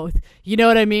of both. You know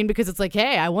what I mean? Because it's like,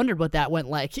 hey, I wondered what that went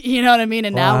like. You know what I mean?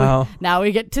 And now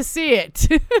we get to see it,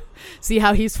 see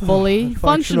how he's fully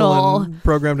functional and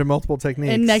programmed in multiple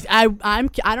techniques. And next, I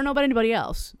don't know about anybody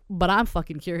else, but I'm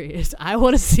fucking curious. I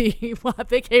want to see what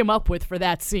they came up with for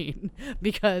that scene,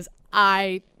 because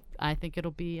I think it'll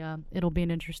be an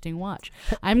interesting watch.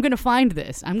 I'm going to find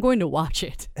this. I'm going to watch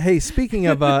it. Hey, speaking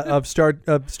of Star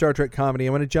Trek comedy,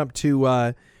 I want to jump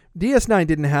to DS9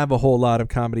 didn't have a whole lot of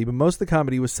comedy, but most of the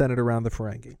comedy was centered around the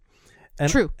Ferengi.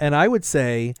 True. And I would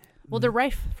say, well, they're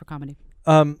rife for comedy.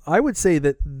 I would say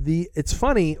that it's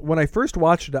funny, when I first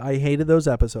watched it, I hated those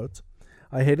episodes.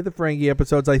 I hated the Ferengi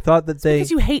episodes. I thought that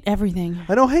because you hate everything.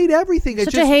 I don't hate everything.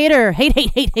 Such a hater.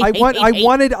 Hate.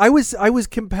 I was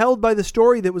compelled by the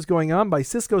story that was going on, by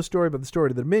Sisko's story, by the story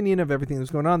of the Dominion, of everything that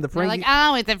was going on. The Ferengi. Like,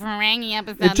 oh, it's a Ferengi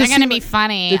episode. They're going to be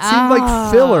funny. It seemed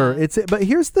like filler. But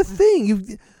here's the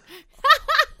thing.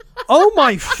 Oh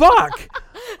my fuck!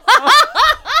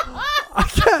 I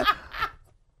can't.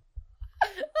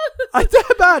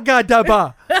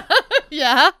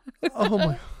 Yeah. Oh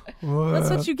my. That's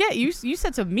what you get. You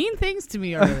said some mean things to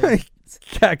me earlier.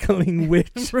 Cackling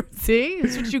witch. See?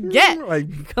 That's what you get.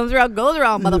 Comes around, goes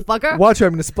around, motherfucker. Watch her.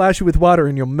 I'm going to splash you with water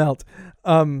and you'll melt.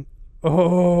 I'm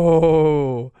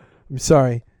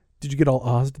sorry. Did you get all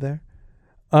Oz'd there?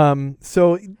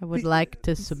 So I would like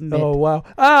to submit. Oh, wow.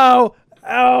 Ow!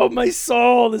 Ow! My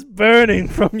soul is burning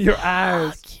from your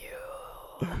eyes. Fuck you.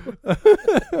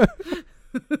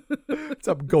 What's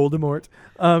up, Voldemort?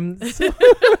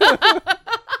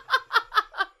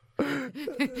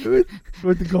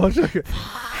 With the gosh,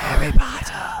 Harry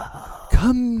Potter,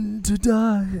 come to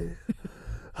die.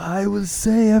 I will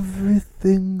say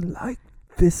everything like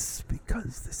this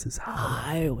because this is how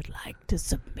I would like to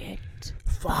submit.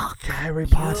 Fuck Harry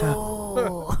Potter.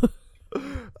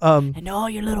 And all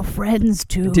your little friends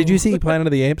too. Did you see Planet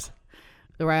of the Apes?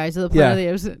 The Rise of the Planet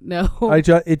of the Apes? No. I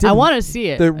want to see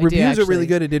it. The reviews are really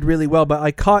good. It did really well, but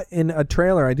I caught in a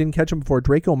trailer. I didn't catch him before.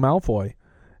 Draco Malfoy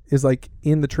is like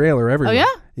in the trailer everywhere. Oh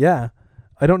yeah? Yeah.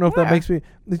 I don't know if that makes me.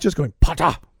 He's just going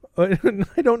Potter. I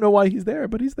don't know why he's there,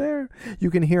 but he's there. You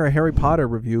can hear a Harry Potter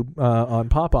review on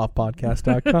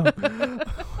popoffpodcast.com.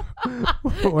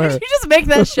 Did you just make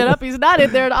that shit up? He's not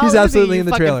in there at all. He's absolutely in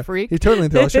the fucking trailer. Freak. He's totally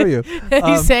in there. I'll show you.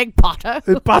 He's saying Potter.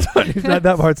 Potter. He's not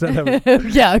that part's not that.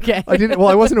 Yeah, okay.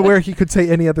 I wasn't aware he could say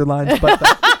any other lines but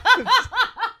that.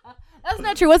 That's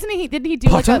not true, wasn't he? Didn't he do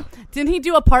didn't he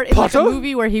do a part in like a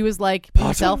movie where he was like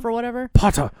himself or whatever?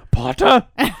 Potter. Potter.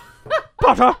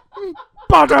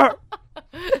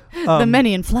 The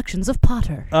many inflections of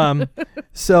Potter.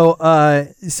 So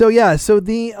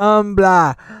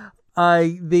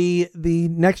the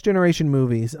Next Generation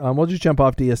movies. We'll just jump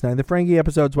off DS9. The Ferengi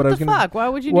episodes. Why would you do that?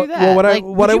 Well,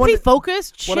 would you be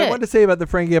focused? What I wanted to say about the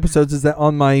Ferengi episodes is that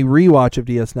on my rewatch of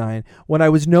DS9, when I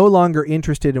was no longer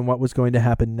interested in what was going to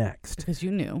happen next,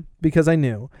 because I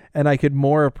knew, and I could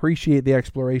more appreciate the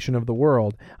exploration of the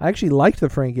world. I actually liked the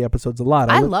Ferengi episodes a lot.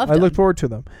 I looked forward to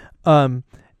them.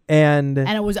 And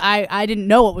it was I didn't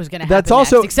know what was going to happen. That's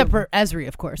also next, except for Ezri,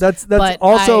 of course. That's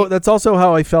also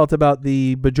how I felt about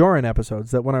the Bajoran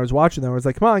episodes. That when I was watching them, I was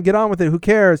like, "Come on, get on with it. Who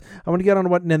cares? I want to get on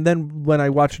what." And then when I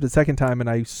watched it a second time and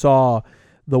I saw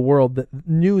the world that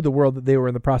they were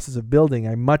in the process of building,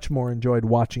 I much more enjoyed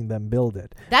watching them build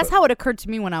it. That's how it occurred to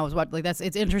me when I was watching. Like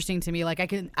it's interesting to me. Like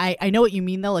I know what you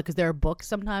mean though. Like because there are books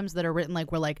sometimes that are written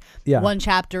like where like one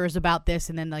chapter is about this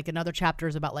and then like another chapter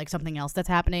is about like something else that's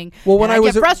happening. Well, when I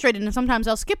get frustrated and sometimes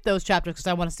I'll skip those chapters because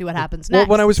I want to see what happens next. Well,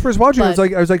 when I was first watching, I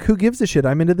was like, who gives a shit?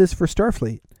 I'm into this for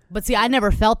Starfleet. But see, I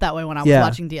never felt that way when I was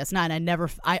watching DS9.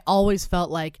 I always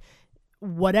felt like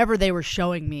whatever they were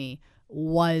showing me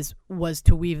was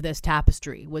to weave this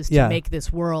tapestry, was to make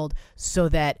this world so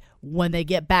that when they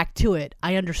get back to it,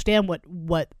 I understand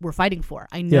what we're fighting for.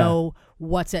 I know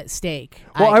what's at stake.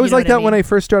 Well, I was like that when I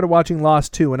first started watching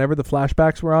Lost too. Whenever the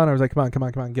flashbacks were on, I was like, come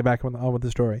on, get back on with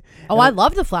the story. Oh, I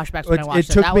loved the flashbacks when I watched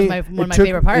it. That was one of my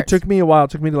favorite parts. It took me a while. It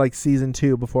took me to like season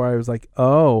 2 before I was like,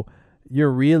 oh,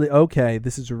 you're really, okay,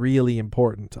 this is really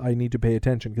important. I need to pay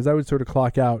attention, because I would sort of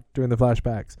clock out during the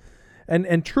flashbacks.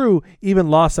 And true, even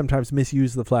Lost sometimes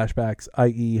misuse the flashbacks,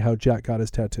 i.e. how Jack got his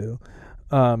tattoo.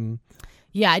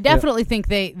 Yeah, I definitely think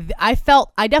I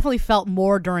definitely felt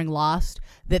more during Lost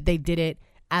that they did it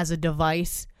as a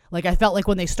device. Like I felt like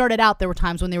when they started out, there were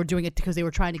times when they were doing it because they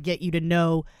were trying to get you to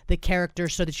know the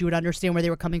characters so that you would understand where they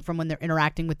were coming from when they're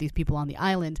interacting with these people on the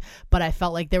island. But I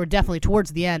felt like they were definitely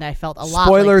towards the end. I felt a lot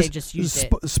like they just used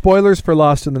it. Spoilers for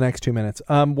Lost in the next 2 minutes.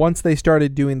 Once they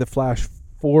started doing the flash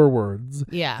forwards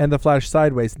and the flash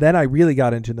sideways, then I really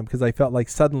got into them because I felt like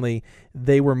suddenly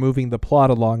they were moving the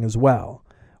plot along as well.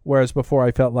 Whereas before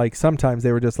I felt like sometimes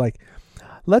they were just like,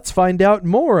 let's find out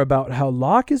more about how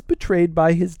Locke is betrayed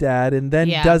by his dad and then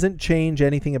doesn't change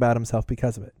anything about himself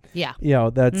because of it. Yeah. You know,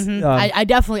 that's I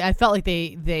felt like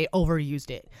they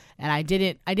overused it, and I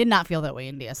did not feel that way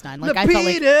in DS9. Like Lapidus! I felt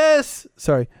like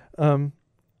sorry.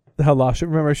 How Lost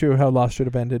should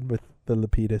have ended with the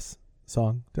Lapidus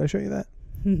song. Did I show you that?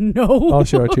 No. I'll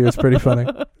show it to you. It's pretty funny.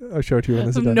 I'll show it to you when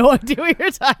this is done. No idea what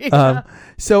you're talking about.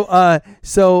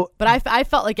 But I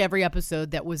felt like every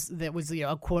episode that was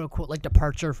a quote unquote like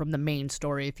departure from the main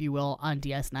story, if you will, on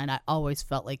DS9, I always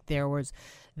felt like there were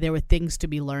things to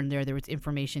be learned there. There was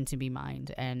information to be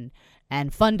mined and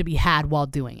fun to be had while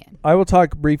doing it. I will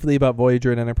talk briefly about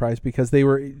Voyager and Enterprise because they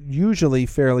were usually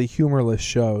fairly humorless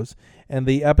shows. And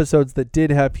the episodes that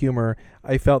did have humor,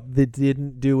 I felt they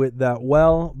didn't do it that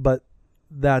well, but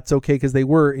that's okay because they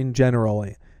were in general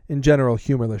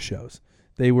humorless shows.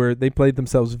 They played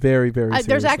themselves very, very seriously.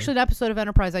 There's actually an episode of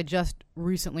Enterprise I just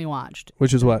recently watched.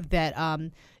 Which is what? That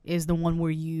is the one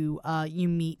where you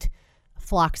meet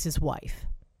Phlox's wife.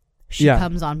 She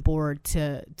comes on board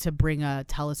to bring a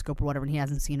telescope or whatever, and he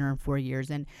hasn't seen her in 4 years.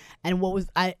 And what was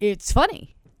it's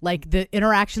funny, like the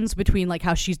interactions between like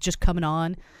how she's just coming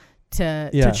on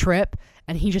to Trip,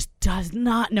 and he just does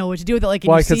not know what to do with it. Like,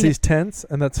 why? Because he's tense,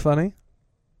 and that's funny.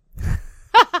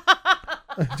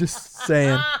 I'm just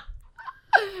saying.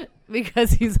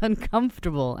 Because he's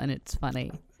uncomfortable, and it's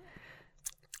funny.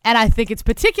 And I think it's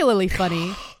particularly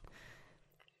funny.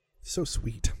 So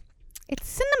sweet. It's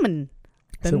cinnamon.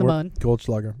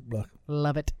 Goldschlager. Blah.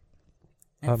 Love it.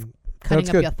 Cutting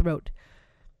up your throat.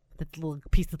 That little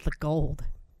piece of the gold.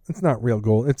 It's not real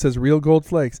gold. It says real gold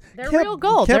flakes. They're real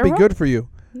gold. Can't be good for you.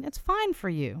 It's fine for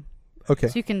you. Okay.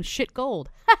 So you can shit gold.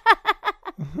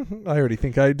 I already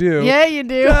think I do. Yeah, you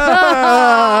do.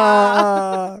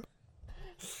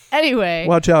 Anyway,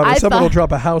 Watch out, or I someone will thought-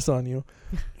 drop a house on you.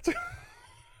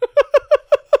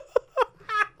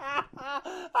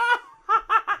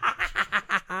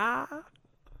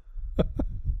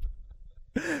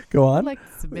 Go I'd on. like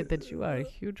to submit that you are a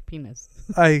huge penis.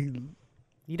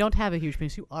 You don't have a huge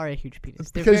penis. You are a huge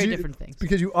penis. They're because very you- different things.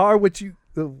 because you are what you.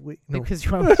 Wait, no. Because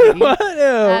you are what you eat. What?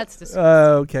 No. That's disgusting.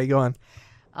 Okay, go on.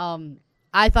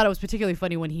 I thought it was particularly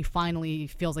funny when he finally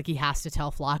feels like he has to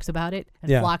tell Phlox about it,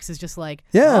 and Yeah. Phlox is just like,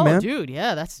 Yeah, "Oh, man. dude,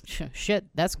 yeah, that's shit.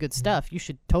 That's good stuff. You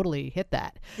should totally hit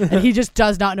that." And he just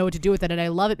does not know what to do with it, and I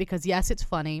love it because yes, it's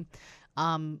funny,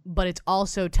 but it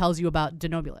also tells you about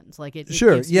denobulans. Like it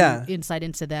Sure, gives yeah. you insight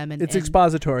into them, and It's and,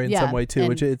 expository in yeah, some way too, and-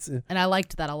 which it's. and I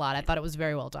liked that a lot. I thought it was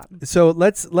very well done. So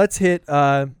let's hit.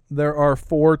 There are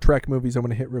 4 Trek movies I'm going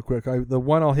to hit real quick. The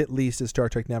one I'll hit least is Star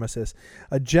Trek Nemesis,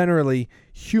 a generally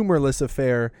humorless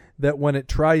affair that, when it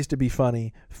tries to be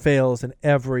funny, fails in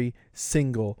every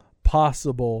single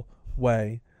possible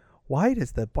way. Why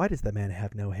does the man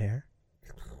have no hair?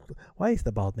 Why is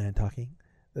the bald man talking?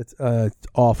 That's it's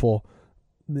awful.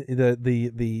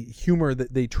 The humor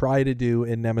that they try to do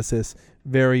in Nemesis,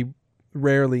 very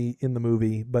rarely in the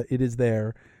movie, but it is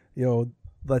there. You know,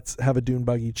 let's have a dune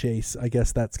buggy chase. I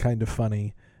guess that's kind of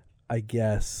funny. I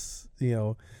guess,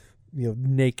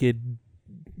 naked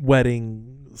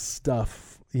wedding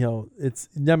stuff. It's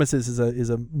Nemesis is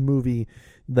a movie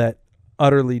that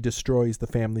utterly destroys the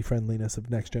family friendliness of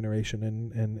Next Generation,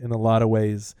 and in a lot of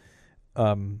ways,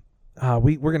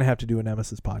 we're gonna have to do a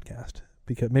Nemesis podcast,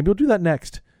 because maybe we'll do that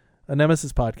next. A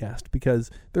Nemesis podcast,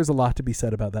 because there's a lot to be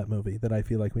said about that movie that I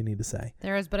feel like we need to say.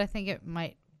 There is, but I think it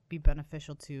might be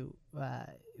beneficial to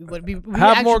would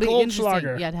Have more actually interesting.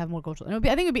 Goldschlager. Yeah, to have more Goldschlager. I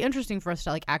think it would be interesting for us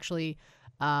to actually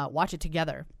watch it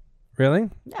together. Really?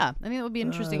 Yeah, I think it would be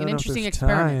interesting. I An don't know if interesting there's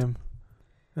experiment.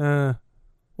 time.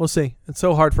 We'll see. It's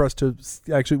so hard for us to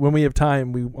actually, when we have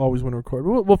time, we always want to record.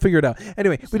 We'll figure it out.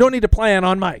 Anyway, we don't need to plan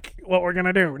on mic what we're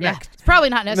gonna do Yeah, next. it's probably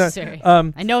not necessary.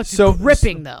 I know it's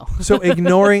gripping though. So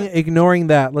ignoring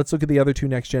that, let's look at the other 2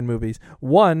 Next Gen movies.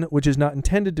 One, which is not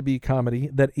intended to be comedy,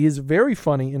 that is very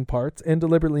funny in parts and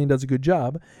deliberately and does a good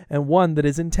job, and one that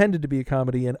is intended to be a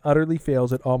comedy and utterly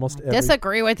fails at almost every.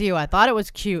 Disagree with you. I thought it was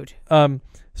cute.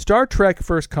 Star Trek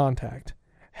First Contact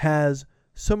has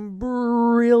some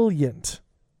brilliant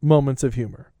moments of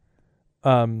humor.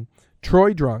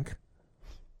 Troy drunk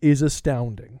is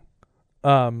astounding.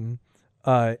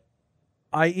 I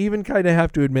even kind of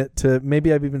have to admit to,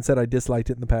 maybe I've even said I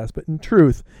disliked it in the past, but in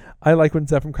truth, I like when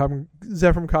Zephyr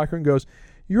Cochrane goes,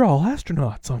 "You're all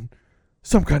astronauts on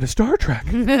some kind of Star Trek."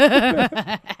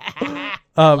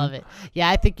 I love it. Yeah,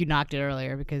 I think you knocked it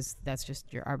earlier because that's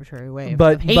just your arbitrary way of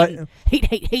But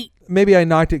hate. maybe I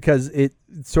knocked it because it's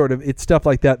stuff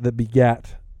like that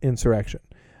begat Insurrection.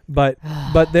 But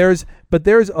there's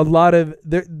a lot of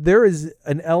there is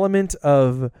an element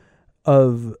of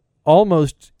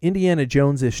almost Indiana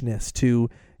Jones-ishness to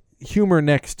humor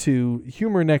next to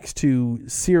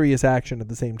serious action at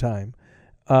the same time,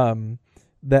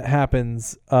 that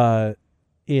happens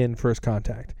in First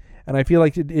Contact. And I feel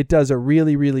like it does a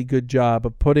really, really good job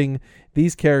of putting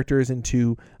these characters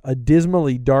into a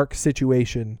dismally dark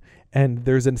situation, and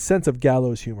there's a sense of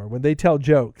gallows humor. When they tell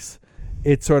jokes,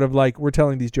 it's sort of like we're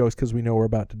telling these jokes because we know we're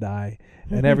about to die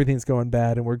and everything's going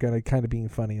bad, and we're going to kind of being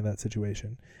funny in that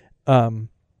situation.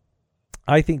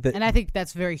 I think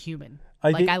that's very human.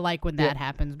 I like when that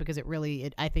happens because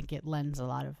I think it lends a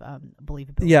lot of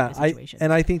believability. Yeah, to situations.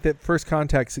 I think that First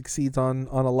Contact succeeds on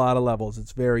a lot of levels.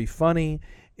 It's very funny.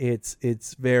 It's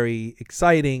very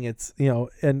exciting.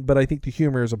 But I think the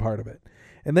humor is a part of it.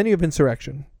 And then you have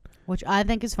Insurrection, which I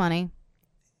think is funny.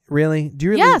 Really? Do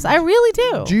you really? Yes, I really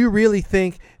do. Do you really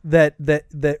think that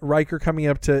Riker coming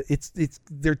up to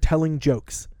they're telling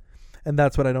jokes, and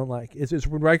that's what I don't like. It's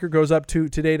when Riker goes up to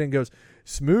Data and goes,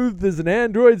 "Smooth as an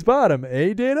android's bottom,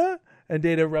 eh, Data?" And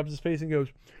Data rubs his face and goes,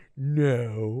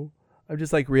 "No." I'm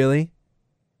just like, really,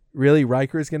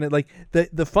 Riker's gonna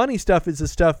the funny stuff is the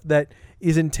stuff that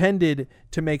is intended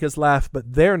to make us laugh,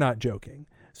 but they're not joking.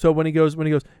 So when he goes,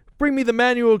 "Bring me the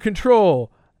manual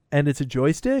control," and it's a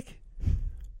joystick.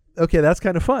 Okay, that's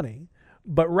kind of funny,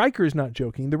 but Riker's not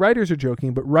joking. The writers are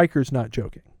joking, but Riker's not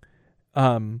joking.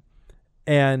 And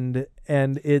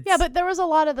it's but there was a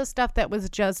lot of the stuff that was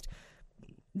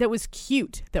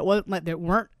cute that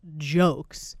weren't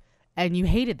jokes, and you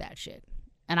hated that shit,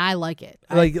 and I like it.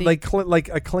 Like a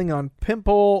Klingon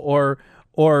pimple, or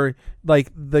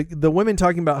like the women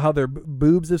talking about how their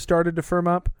boobs have started to firm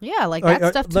up. Yeah, like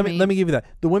that stuff to me. Let me give you that.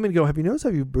 The women go, "Have you noticed how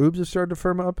your boobs have started to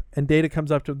firm up?" And Data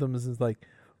comes up to them and is like.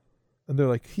 And they're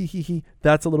like, he.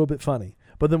 That's a little bit funny.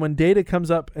 But then when Data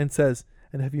comes up and says,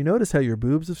 "And have you noticed how your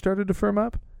boobs have started to firm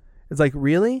up?" It's like,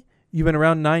 really? You've been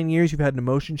around 9 years. You've had an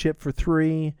emotion chip for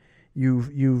 3.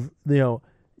 You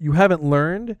haven't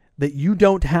learned that you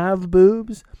don't have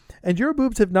boobs, and your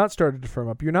boobs have not started to firm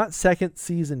up. You're not second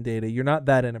season Data. You're not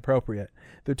that inappropriate.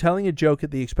 They're telling a joke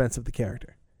at the expense of the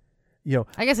character.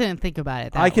 I guess I didn't think about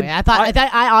it that way.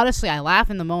 I honestly laugh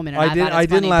in the moment. And I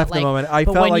didn't laugh in the moment. I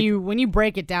felt when you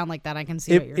break it down like that, I can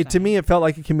see what you're saying. To me, it felt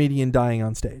like a comedian dying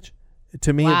on stage.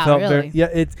 To me, wow, it felt really?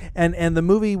 very and the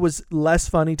movie was less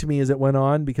funny to me as it went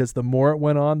on, because the more it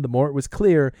went on, the more it was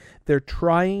clear they're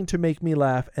trying to make me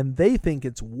laugh, and they think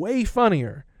it's way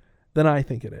funnier than I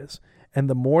think it is. And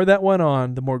the more that went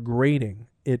on, the more grating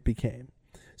it became.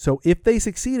 So if they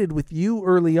succeeded with you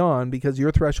early on, because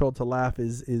your threshold to laugh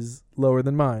is lower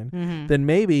than mine, then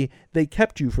maybe they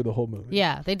kept you for the whole movie.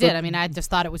 Yeah, they did. I just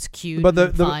thought it was cute. But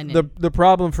and fun. The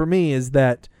problem for me is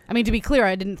that, to be clear,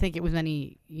 I didn't think it was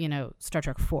any, Star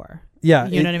Trek 4. Yeah,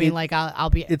 you know what I mean. Like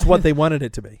I'll be. It's what they wanted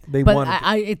it to be.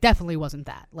 It definitely wasn't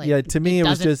that. Like, to me, it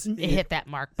was just it hit that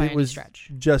mark by any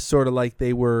stretch. Just sort of like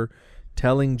they were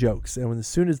telling jokes, and as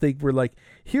soon as they were like,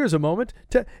 here's a moment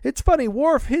it's funny,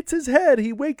 Worf hits his head,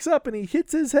 he wakes up and he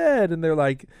hits his head, and they're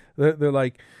like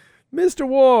Mr.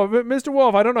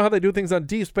 Worf, I don't know how they do things on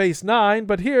Deep Space Nine,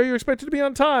 but here you're expected to be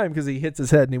on time, because he hits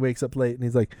his head and he wakes up late, and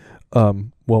he's like,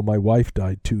 well, my wife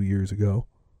died 2 years ago,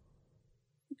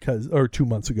 or 2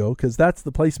 months ago, because that's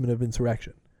the placement of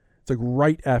Insurrection. It's like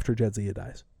right after Jadzia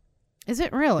dies. Is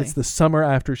it really? It's the summer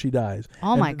after she dies.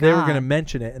 Oh, my God. They were going to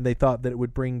mention it, and they thought that it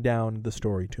would bring down the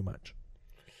story too much.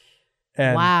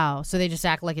 And wow. So they just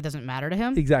act like it doesn't matter to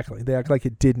him? Exactly. They act like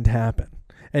it didn't happen.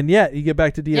 And yet, you get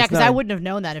back to DS9. Yeah, because I wouldn't have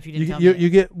known that if you didn't tell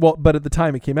me. But at the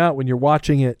time it came out, when you're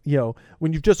watching it,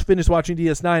 when you've just finished watching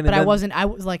DS9. But I wasn't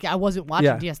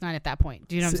watching DS9 at that point.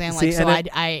 Do you know what I'm saying?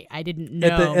 I didn't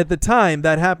know. At the time,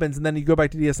 that happens, and then you go back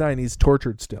to DS9, he's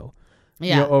tortured still.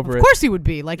 Yeah, of course he would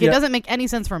be. Like, it doesn't make any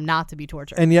sense for him not to be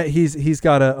tortured. And yet he's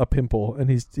got a pimple,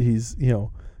 and he's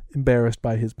embarrassed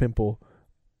by his pimple.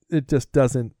 It just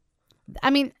doesn't.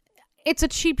 It's a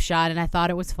cheap shot, and I thought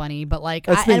it was funny, but like,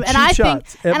 here's the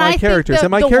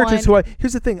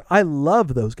thing. I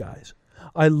love those guys.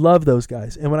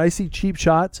 And when I see cheap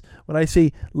shots, when I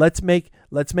see let's make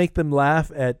them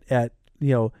laugh at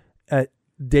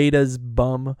Data's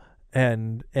bum.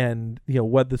 And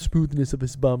what the smoothness of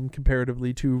his bum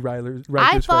comparatively to Riker's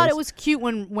I thought face. It was cute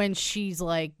when she's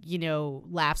like,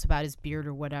 laughs about his beard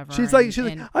or whatever. She's like,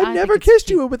 I never kissed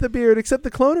you with a beard, except the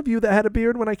clone of you that had a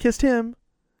beard when I kissed him.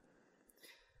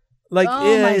 Like,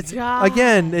 my God.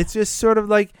 Again, it's just sort of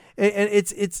like, and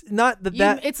it's not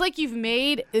that. It's like you've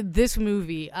made this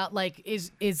movie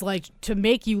is like to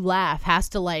make you laugh has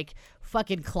to like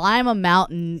fucking climb a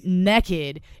mountain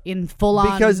naked in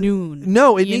full-on noon.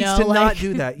 No, it needs to not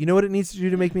do that. You know what it needs to do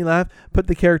to make me laugh? Put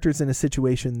the characters in a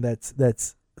situation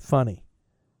that's funny.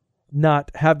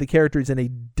 Not have the characters in a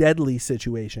deadly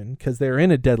situation, because they're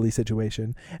in a deadly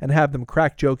situation, and have them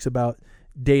crack jokes about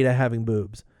Data having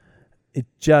boobs.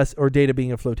 Or Data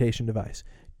being a flotation device.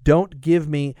 Don't give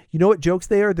me... You know what jokes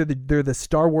they are? They're the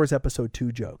Star Wars Episode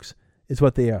 2 jokes, is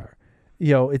what they are.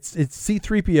 It's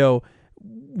C-3PO...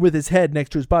 with his head next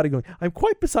to his body going, I'm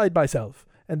quite beside myself.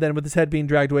 And then with his head being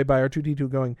dragged away by R2-D2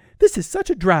 going, this is such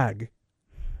a drag.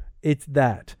 It's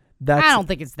that. I don't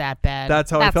think it's that bad. That's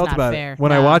how I felt about it.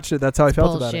 When I watched it, that's how I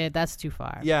felt about it. That's too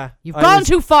far. Yeah. You've gone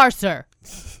too far, sir.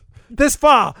 This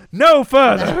far, no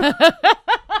further.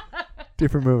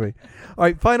 Different movie. All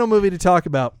right, final movie to talk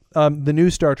about. The new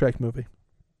Star Trek movie.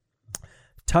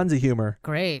 Tons of humor.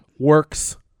 Great.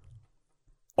 Works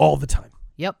all the time.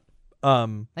 Yep.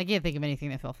 I can't think of anything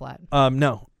that fell flat.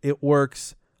 No, it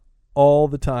works all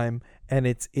the time, and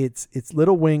it's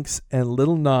little winks and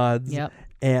little nods. Yep.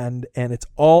 And it's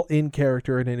all in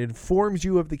character, and it informs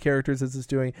you of the characters as it's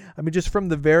doing. Just from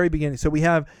the very beginning. So we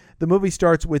have the movie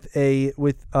starts with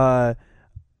the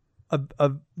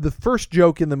first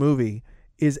joke in the movie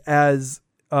is as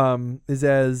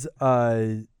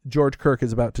George Kirk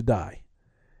is about to die.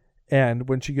 And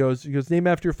when she goes, name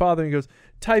after your father, and he goes,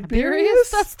 Tiberius?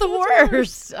 That's the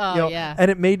worst. Oh, yeah. And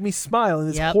it made me smile. In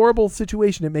this horrible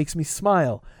situation, it makes me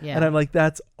smile. Yeah. And I'm like,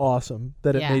 that's awesome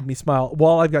that it made me smile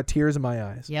while I've got tears in my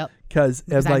eyes. Yep. Because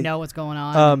I know what's going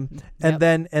on. And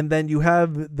then you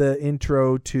have the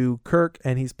intro to Kirk,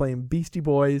 and he's playing Beastie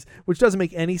Boys, which doesn't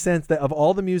make any sense. That of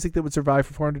all the music that would survive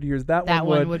for 400 years, that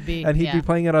one would be. And he'd be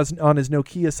playing it on his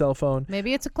Nokia cell phone.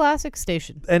 Maybe it's a classic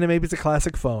station. And maybe it's a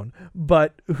classic phone.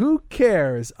 But who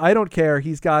cares? I don't care.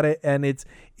 He's got it, and it's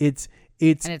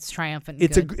triumphant.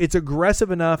 It's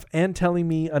aggressive enough and telling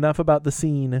me enough about the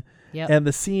scene. Yep. And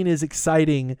the scene is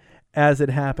exciting as it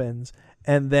happens.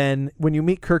 And then when you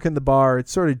meet Kirk in the bar,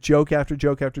 it's sort of joke after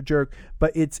joke after joke,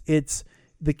 but it's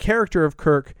the character of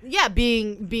Kirk. Yeah,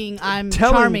 being I'm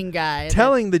charming guy.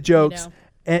 Telling the jokes,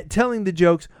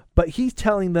 but he's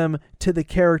telling them to the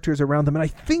characters around them. And I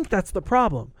think that's the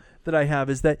problem that I have,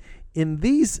 is that in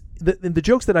the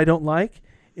jokes that I don't like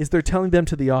is they're telling them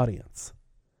to the audience.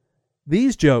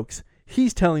 These jokes,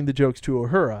 he's telling the jokes to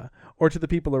Uhura or to the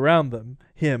people around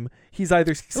him. He's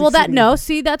either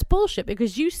that's bullshit,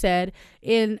 because you said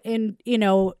in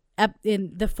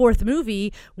the fourth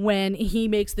movie when he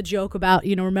makes the joke about,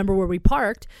 remember where we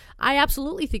parked, I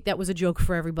absolutely think that was a joke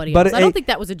for everybody else. I don't think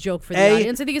that was a joke for the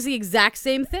audience. I think it's the exact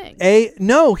same thing.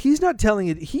 No, he's not telling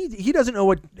it. He doesn't know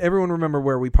what everyone remember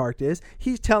where we parked is.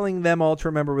 He's telling them all to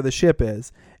remember where the ship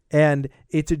is. And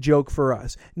it's a joke for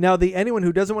us. Now, anyone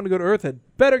who doesn't want to go to Earth had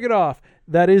better get off.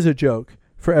 That is a joke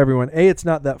for everyone. A, it's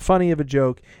not that funny of a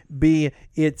joke. B,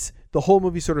 it's the whole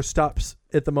movie sort of stops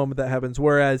at the moment that happens.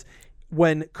 Whereas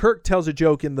when Kirk tells a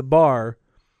joke in the bar.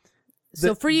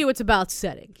 So for you, it's about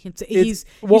setting. He's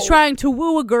trying to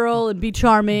woo a girl and be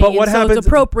charming, but what happens, it's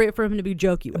appropriate for him to be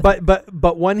jokey with.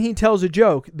 But when he tells a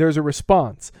joke, there's a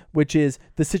response, which is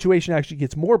the situation actually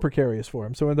gets more precarious for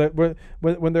him. So when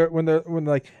they're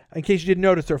like, in case you didn't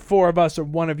notice, there are 4 of us or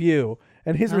 1 of you,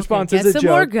 and his response is a joke. Get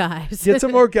some more guys. Get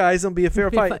some more guys. It'll be a fair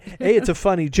fight. A, it's a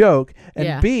funny joke,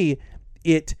 and B,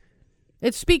 it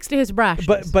speaks to his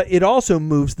brashness. But it also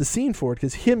moves the scene forward,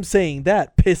 because him saying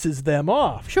that pisses them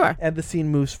off. Sure. And the scene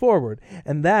moves forward.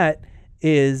 And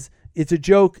it's a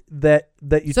joke that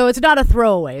you... So it's not a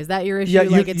throwaway. Is that your issue?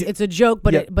 Yeah, it's a joke,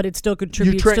 but it still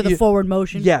contributes to the forward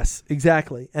motion? Yes,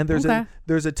 exactly. And there's a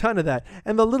ton of that.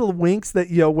 And the little winks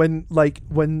that, when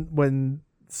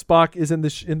Spock is in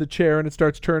the chair and it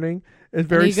starts turning, it's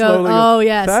very slowly. Oh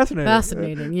yes,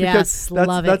 fascinating. Yes,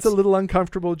 love it. That's a little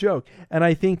uncomfortable joke, and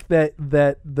I think that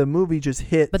the movie just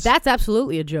hits. But that's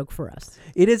absolutely a joke for us.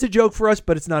 It is a joke for us,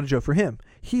 but it's not a joke for him.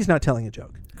 He's not telling a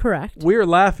joke. Correct. We're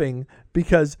laughing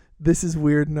because this is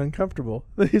weird and uncomfortable.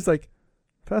 He's like,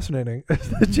 fascinating.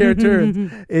 The chair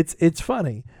turns. It's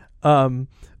funny.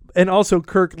 And also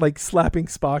Kirk slapping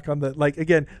Spock on the,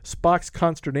 again, Spock's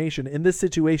consternation. In this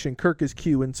situation, Kirk is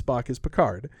Q and Spock is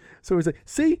Picard. So he's like,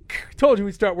 see, told you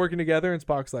we'd start working together. And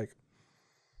Spock's like,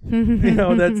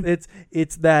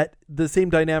 it's that the same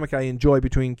dynamic I enjoy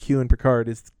between Q and Picard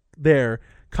is there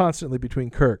constantly between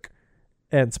Kirk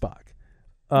and Spock.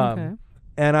 And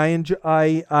I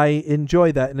enjoy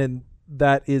that. And then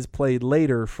that is played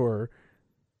later for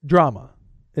drama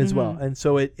as well. And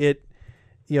so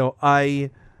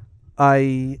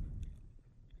I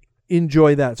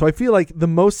enjoy that. So I feel like the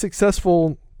most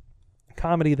successful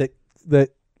comedy that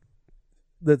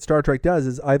Star Trek does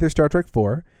is either Star Trek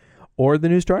 4 or the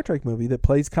new Star Trek movie that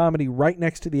plays comedy right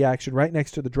next to the action, right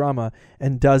next to the drama,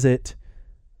 and does it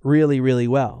really, really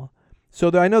well. So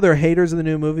I know there are haters of the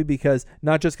new movie, because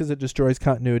not just because it destroys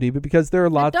continuity, but because there are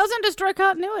lots... It doesn't destroy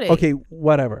continuity. Okay,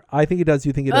 whatever. I think it does.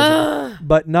 You think it doesn't.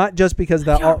 But not just because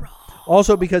that...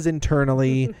 Also because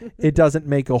internally it doesn't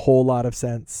make a whole lot of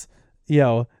sense,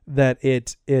 that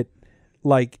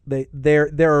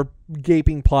there are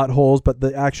gaping plot holes, but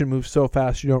the action moves so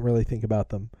fast you don't really think about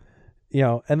them,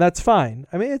 and that's fine.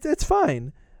 I mean, it's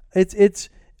fine. It's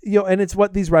and it's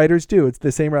what these writers do. It's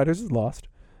the same writers as Lost,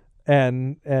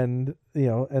 and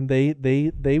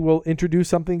they will introduce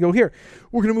something. Go, here,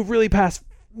 we're gonna move really past.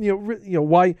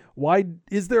 Why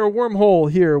is there a wormhole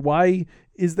here? Why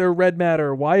is there red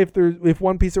matter? Why, if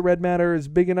one piece of red matter is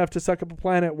big enough to suck up a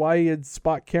planet, why is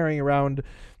Spock carrying around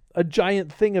a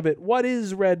giant thing of it? What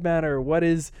is red matter? Why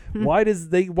does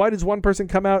one person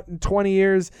come out in 20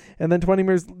 years and then 20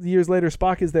 years later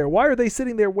Spock is there? Why are they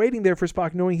sitting there waiting there for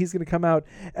Spock, knowing he's going to come out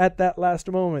at that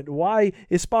last moment? Why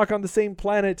is Spock on the same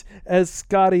planet as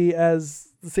Scotty, as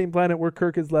the same planet where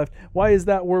Kirk is left? Why is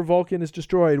that where Vulcan is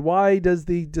destroyed? Why does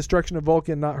the destruction of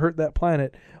Vulcan not hurt that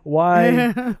planet? Why?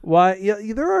 Yeah,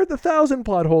 there are 1,000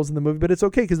 plot holes in the movie, but it's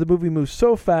okay because the movie moves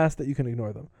so fast that you can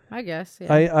ignore them. I guess.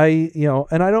 Yeah.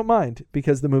 And I don't mind,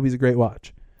 because the movie's a great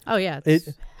watch. Oh yeah, it's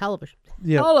hell of a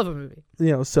movie.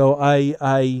 So I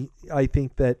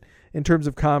think that in terms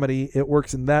of comedy, it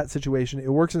works in that situation.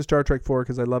 It works in Star Trek 4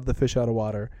 because I love the fish out of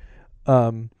water.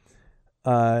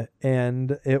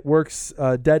 And it works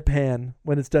deadpan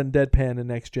when it's done deadpan in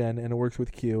Next Gen, and it works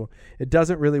with Q. It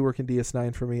doesn't really work in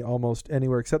DS9 for me almost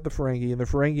anywhere except the Ferengi, and the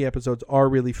Ferengi episodes are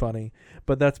really funny,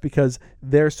 but that's because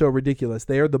they're so ridiculous.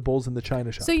 They are the bulls in the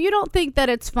china shop. So you don't think that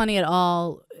it's funny at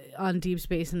all on Deep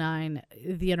Space Nine,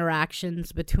 the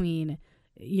interactions between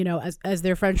you know, as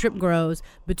their friendship grows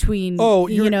between,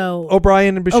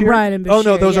 O'Brien and Bashir. Oh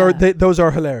no, those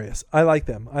are hilarious. I like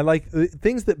them. I like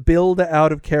things that build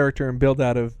out of character and build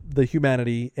out of the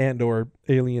humanity and or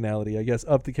alienality, I guess,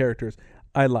 of the characters.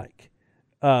 I like.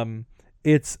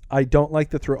 I don't like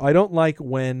the throw. I don't like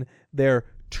when they're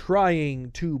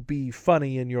trying to be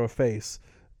funny in your face.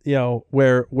 You know,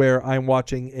 where I'm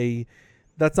watching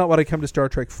that's not what I come to Star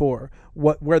Trek for.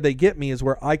 Where they get me is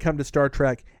where I come to Star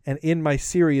Trek, and in my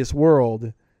serious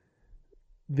world,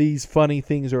 these funny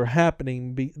things are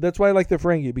happening. That's why I like the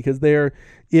Ferengi, because they're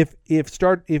if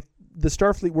the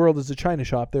Starfleet world is a china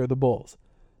shop, they're the bulls.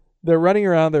 They're running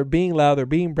around, they're being loud, they're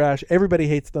being brash. Everybody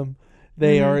hates them.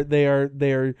 They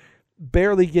are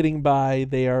barely getting by.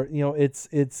 They are, it's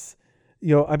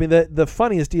I mean, the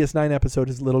funniest DS9 episode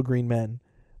is Little Green Men,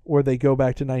 where they go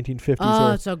back to 1950s.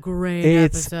 Oh, it's a great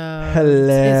episode. It's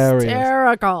hilarious. It's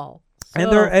hysterical.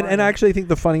 And I actually think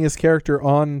the funniest character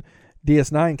on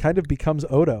DS9 kind of becomes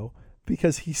Odo,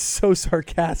 because he's so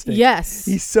sarcastic. Yes.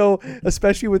 He's so,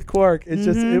 especially with Quark, it's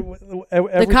just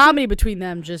the comedy between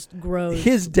them just grows.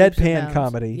 His deadpan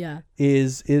comedy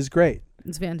is great.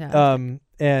 It's fantastic.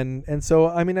 And so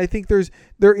I mean, I think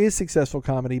there is successful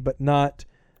comedy, but not.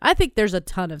 I think there's a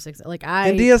ton of success. Like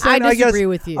I disagree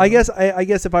with you. I guess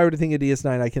if I were to think of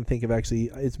DS9, I can think of actually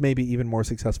it's maybe even more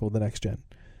successful than Next Gen.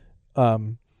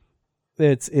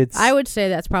 It's. I would say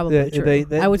that's probably true.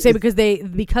 I would say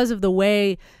because of the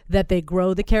way that they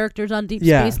grow the characters on Deep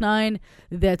Space Nine,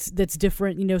 that's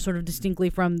different. Sort of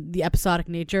distinctly from the episodic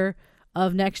nature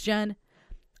of Next Gen.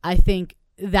 I think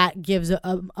that gives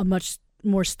a much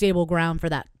more stable ground for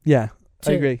that. Yeah,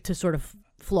 I agree. To sort of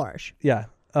flourish. Yeah.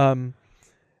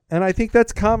 And I think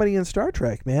that's comedy in Star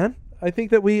Trek, man. I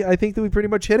think that we pretty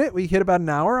much hit it. We hit about an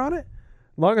hour on it,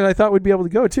 longer than I thought we'd be able to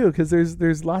go too, because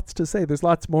there's lots to say. There's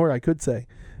lots more I could say.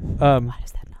 Why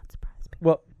does that not surprise me?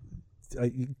 Well,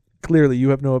 clearly you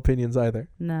have no opinions either.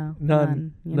 No,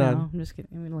 none. I'm just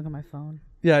kidding. I'm gonna look at my phone.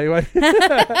 Yeah, you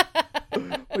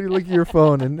look at your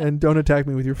phone and don't attack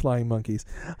me with your flying monkeys.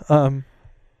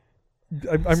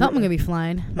 Something gonna be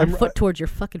flying. My foot towards your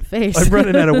fucking face. I'm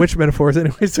running out of witch metaphors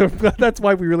anyway, so that's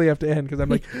why we really have to end, because I'm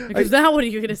like. Because now what are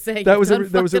you gonna say? That was a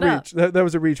reach. That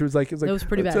was a reach. It was like that was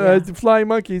pretty bad. Flying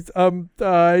monkeys. You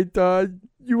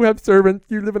have servants.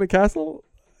 You live in a castle.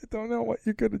 I don't know what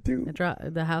you're gonna do.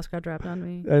 The house got dropped on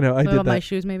me. I know. I did that. My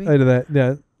shoes, maybe. I did that.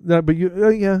 Yeah. No, but you.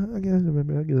 Yeah. I guess I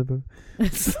remember. I get it.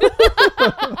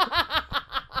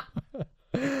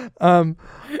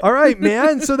 All right,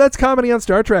 man. So that's comedy on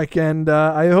Star Trek, and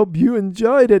I hope you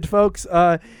enjoyed it, folks.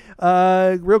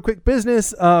 Real quick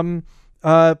business.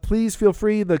 Please feel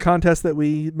free. The contest that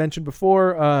we mentioned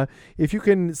before. If you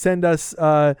can send us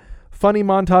funny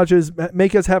montages,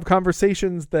 make us have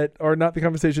conversations that are not the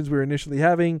conversations we were initially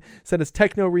having. Send us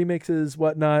techno remixes,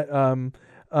 whatnot.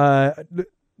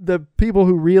 The people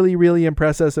who really, really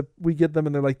impress us, if we get them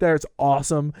and they're like, there, it's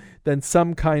awesome, then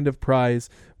some kind of prize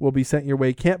will be sent your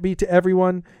way. Can't be to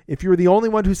everyone. If you're the only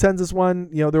one who sends us one,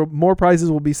 there more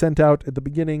prizes will be sent out at the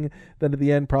beginning than at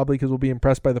the end, probably because we'll be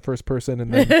impressed by the first person,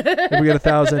 and then if we get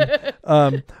 1,000.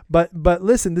 But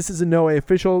listen, this is an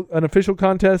official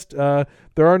contest.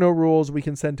 There are no rules. We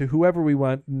can send to whoever we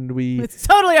want, and it's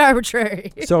totally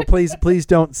arbitrary. So please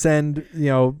don't send,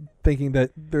 thinking that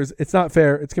it's not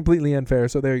fair. It's completely unfair.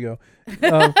 So there you go.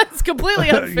 It's completely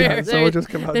unfair. Yeah, so we'll just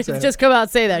come out and say just come out and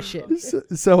say that shit.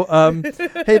 So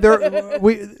hey,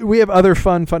 we have other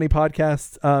funny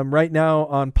podcasts right now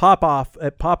on Pop Off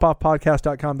at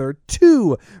popoffpodcast.com. There are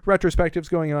 2 retrospectives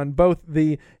going on, both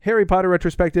the Harry Potter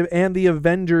retrospective and the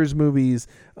Avengers movies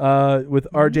with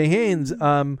RJ Haynes.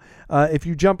 If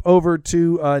you jump over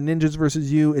to Ninjas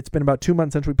vs. You, it's been about 2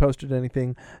 months since we posted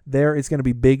anything. There is going to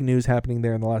be big news happening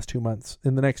there in the next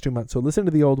 2 months. So listen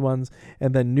to the old ones,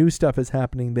 and then new stuff is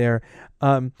happening there.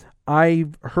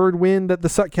 I've heard wind that the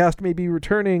Suckcast may be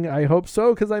returning. I hope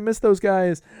so, because I miss those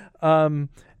guys.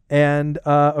 And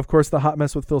of course, the Hot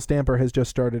Mess with Phil Stamper has just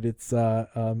started its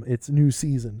new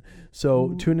season.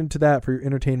 So tune into that for your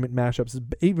entertainment mashups. It's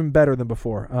even better than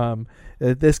before.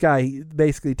 This guy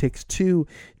basically takes 2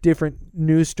 different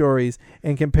news stories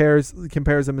and compares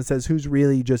them and says who's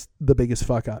really just the biggest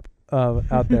fuck up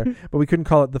out there. But we couldn't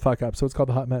call it the fuck up, so it's called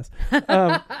the Hot Mess.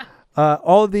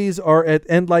 All of these are at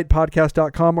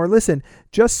endlightpodcast.com, or listen,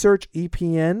 just search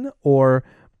EPN or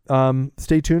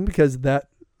stay tuned, because that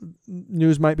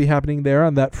news might be happening there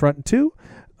on that front too.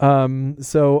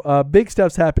 So big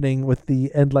stuff's happening with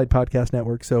the Endlight Podcast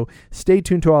Network. So stay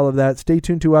tuned to all of that. Stay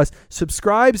tuned to us.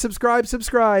 Subscribe. And subscribe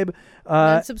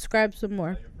some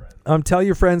more. Tell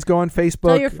your friends. Go on Facebook.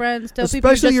 Tell your friends. Tell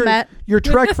people you just met. Your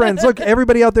Trek friends. Look,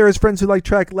 everybody out there has friends who like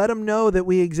Trek. Let them know that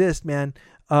we exist, man.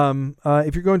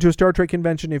 If you're going to a Star Trek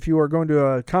convention, if you are going to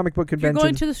a comic book convention, if you're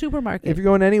going to the supermarket, if you're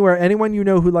going anywhere, anyone you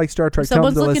know who likes Star Trek,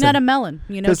 someone's tell them to looking listen. at a melon.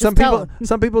 Just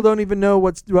some people don't even know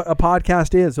what a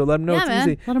podcast is, so let them know it's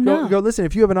easy. Let them know. Go listen.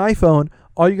 If you have an iPhone,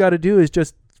 all you got to do is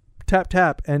just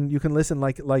tap, and you can listen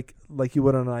like you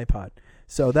would on an iPod.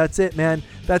 So that's it, man.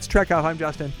 That's Trek Off. I'm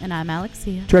Justin. And I'm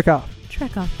Alexia. Trek Off.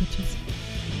 Trek Off, bitches.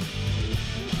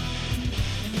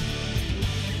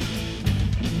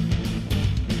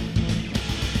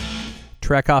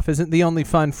 Trek Off isn't the only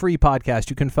fun free podcast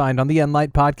you can find on the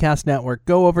Enlight Podcast Network.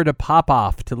 Go over to Pop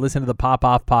Off to listen to the Pop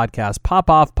Off podcast,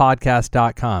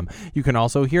 popoffpodcast.com. You can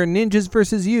also hear Ninjas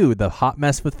vs. You, The Hot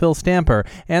Mess with Phil Stamper,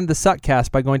 and the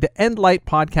Suckcast by going to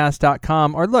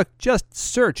endlightpodcast.com, or look, just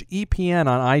search EPN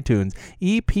on iTunes,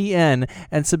 EPN,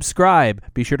 and subscribe.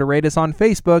 Be sure to rate us on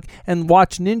Facebook and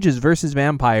watch Ninjas vs.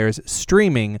 Vampires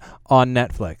streaming on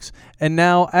Netflix. And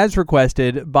now, as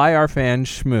requested by our fan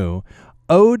Shmoo,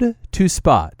 Ode to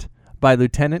Spot by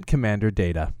Lieutenant Commander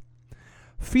Data.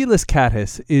 Felis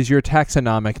catus is your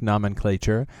taxonomic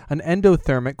nomenclature, an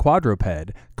endothermic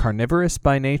quadruped, carnivorous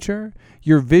by nature.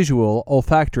 Your visual,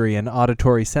 olfactory, and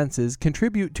auditory senses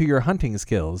contribute to your hunting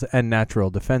skills and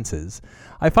natural defenses.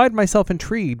 I find myself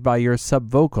intrigued by your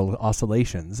subvocal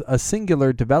oscillations, a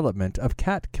singular development of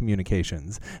cat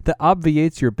communications that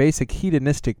obviates your basic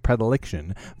hedonistic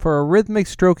predilection for a rhythmic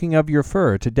stroking of your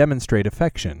fur to demonstrate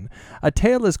affection. A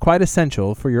tail is quite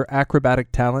essential for your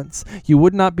acrobatic talents. You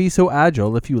would not be so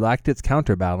agile if you lacked its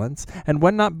counterbalance, and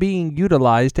when not being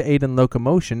utilized to aid in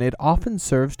locomotion, it often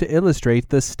serves to illustrate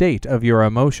the state of your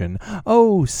emotion.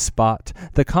 Oh, Spot,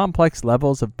 the complex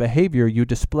levels of behavior you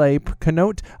display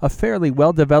connote a fairly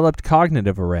well-developed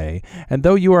cognitive array, and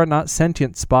though you are not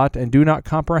sentient, Spot, and do not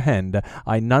comprehend,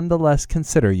 I nonetheless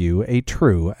consider you a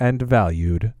true and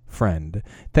valued friend.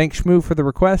 Thanks, Shmoo, for the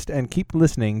request, and keep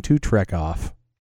listening to Trek Off.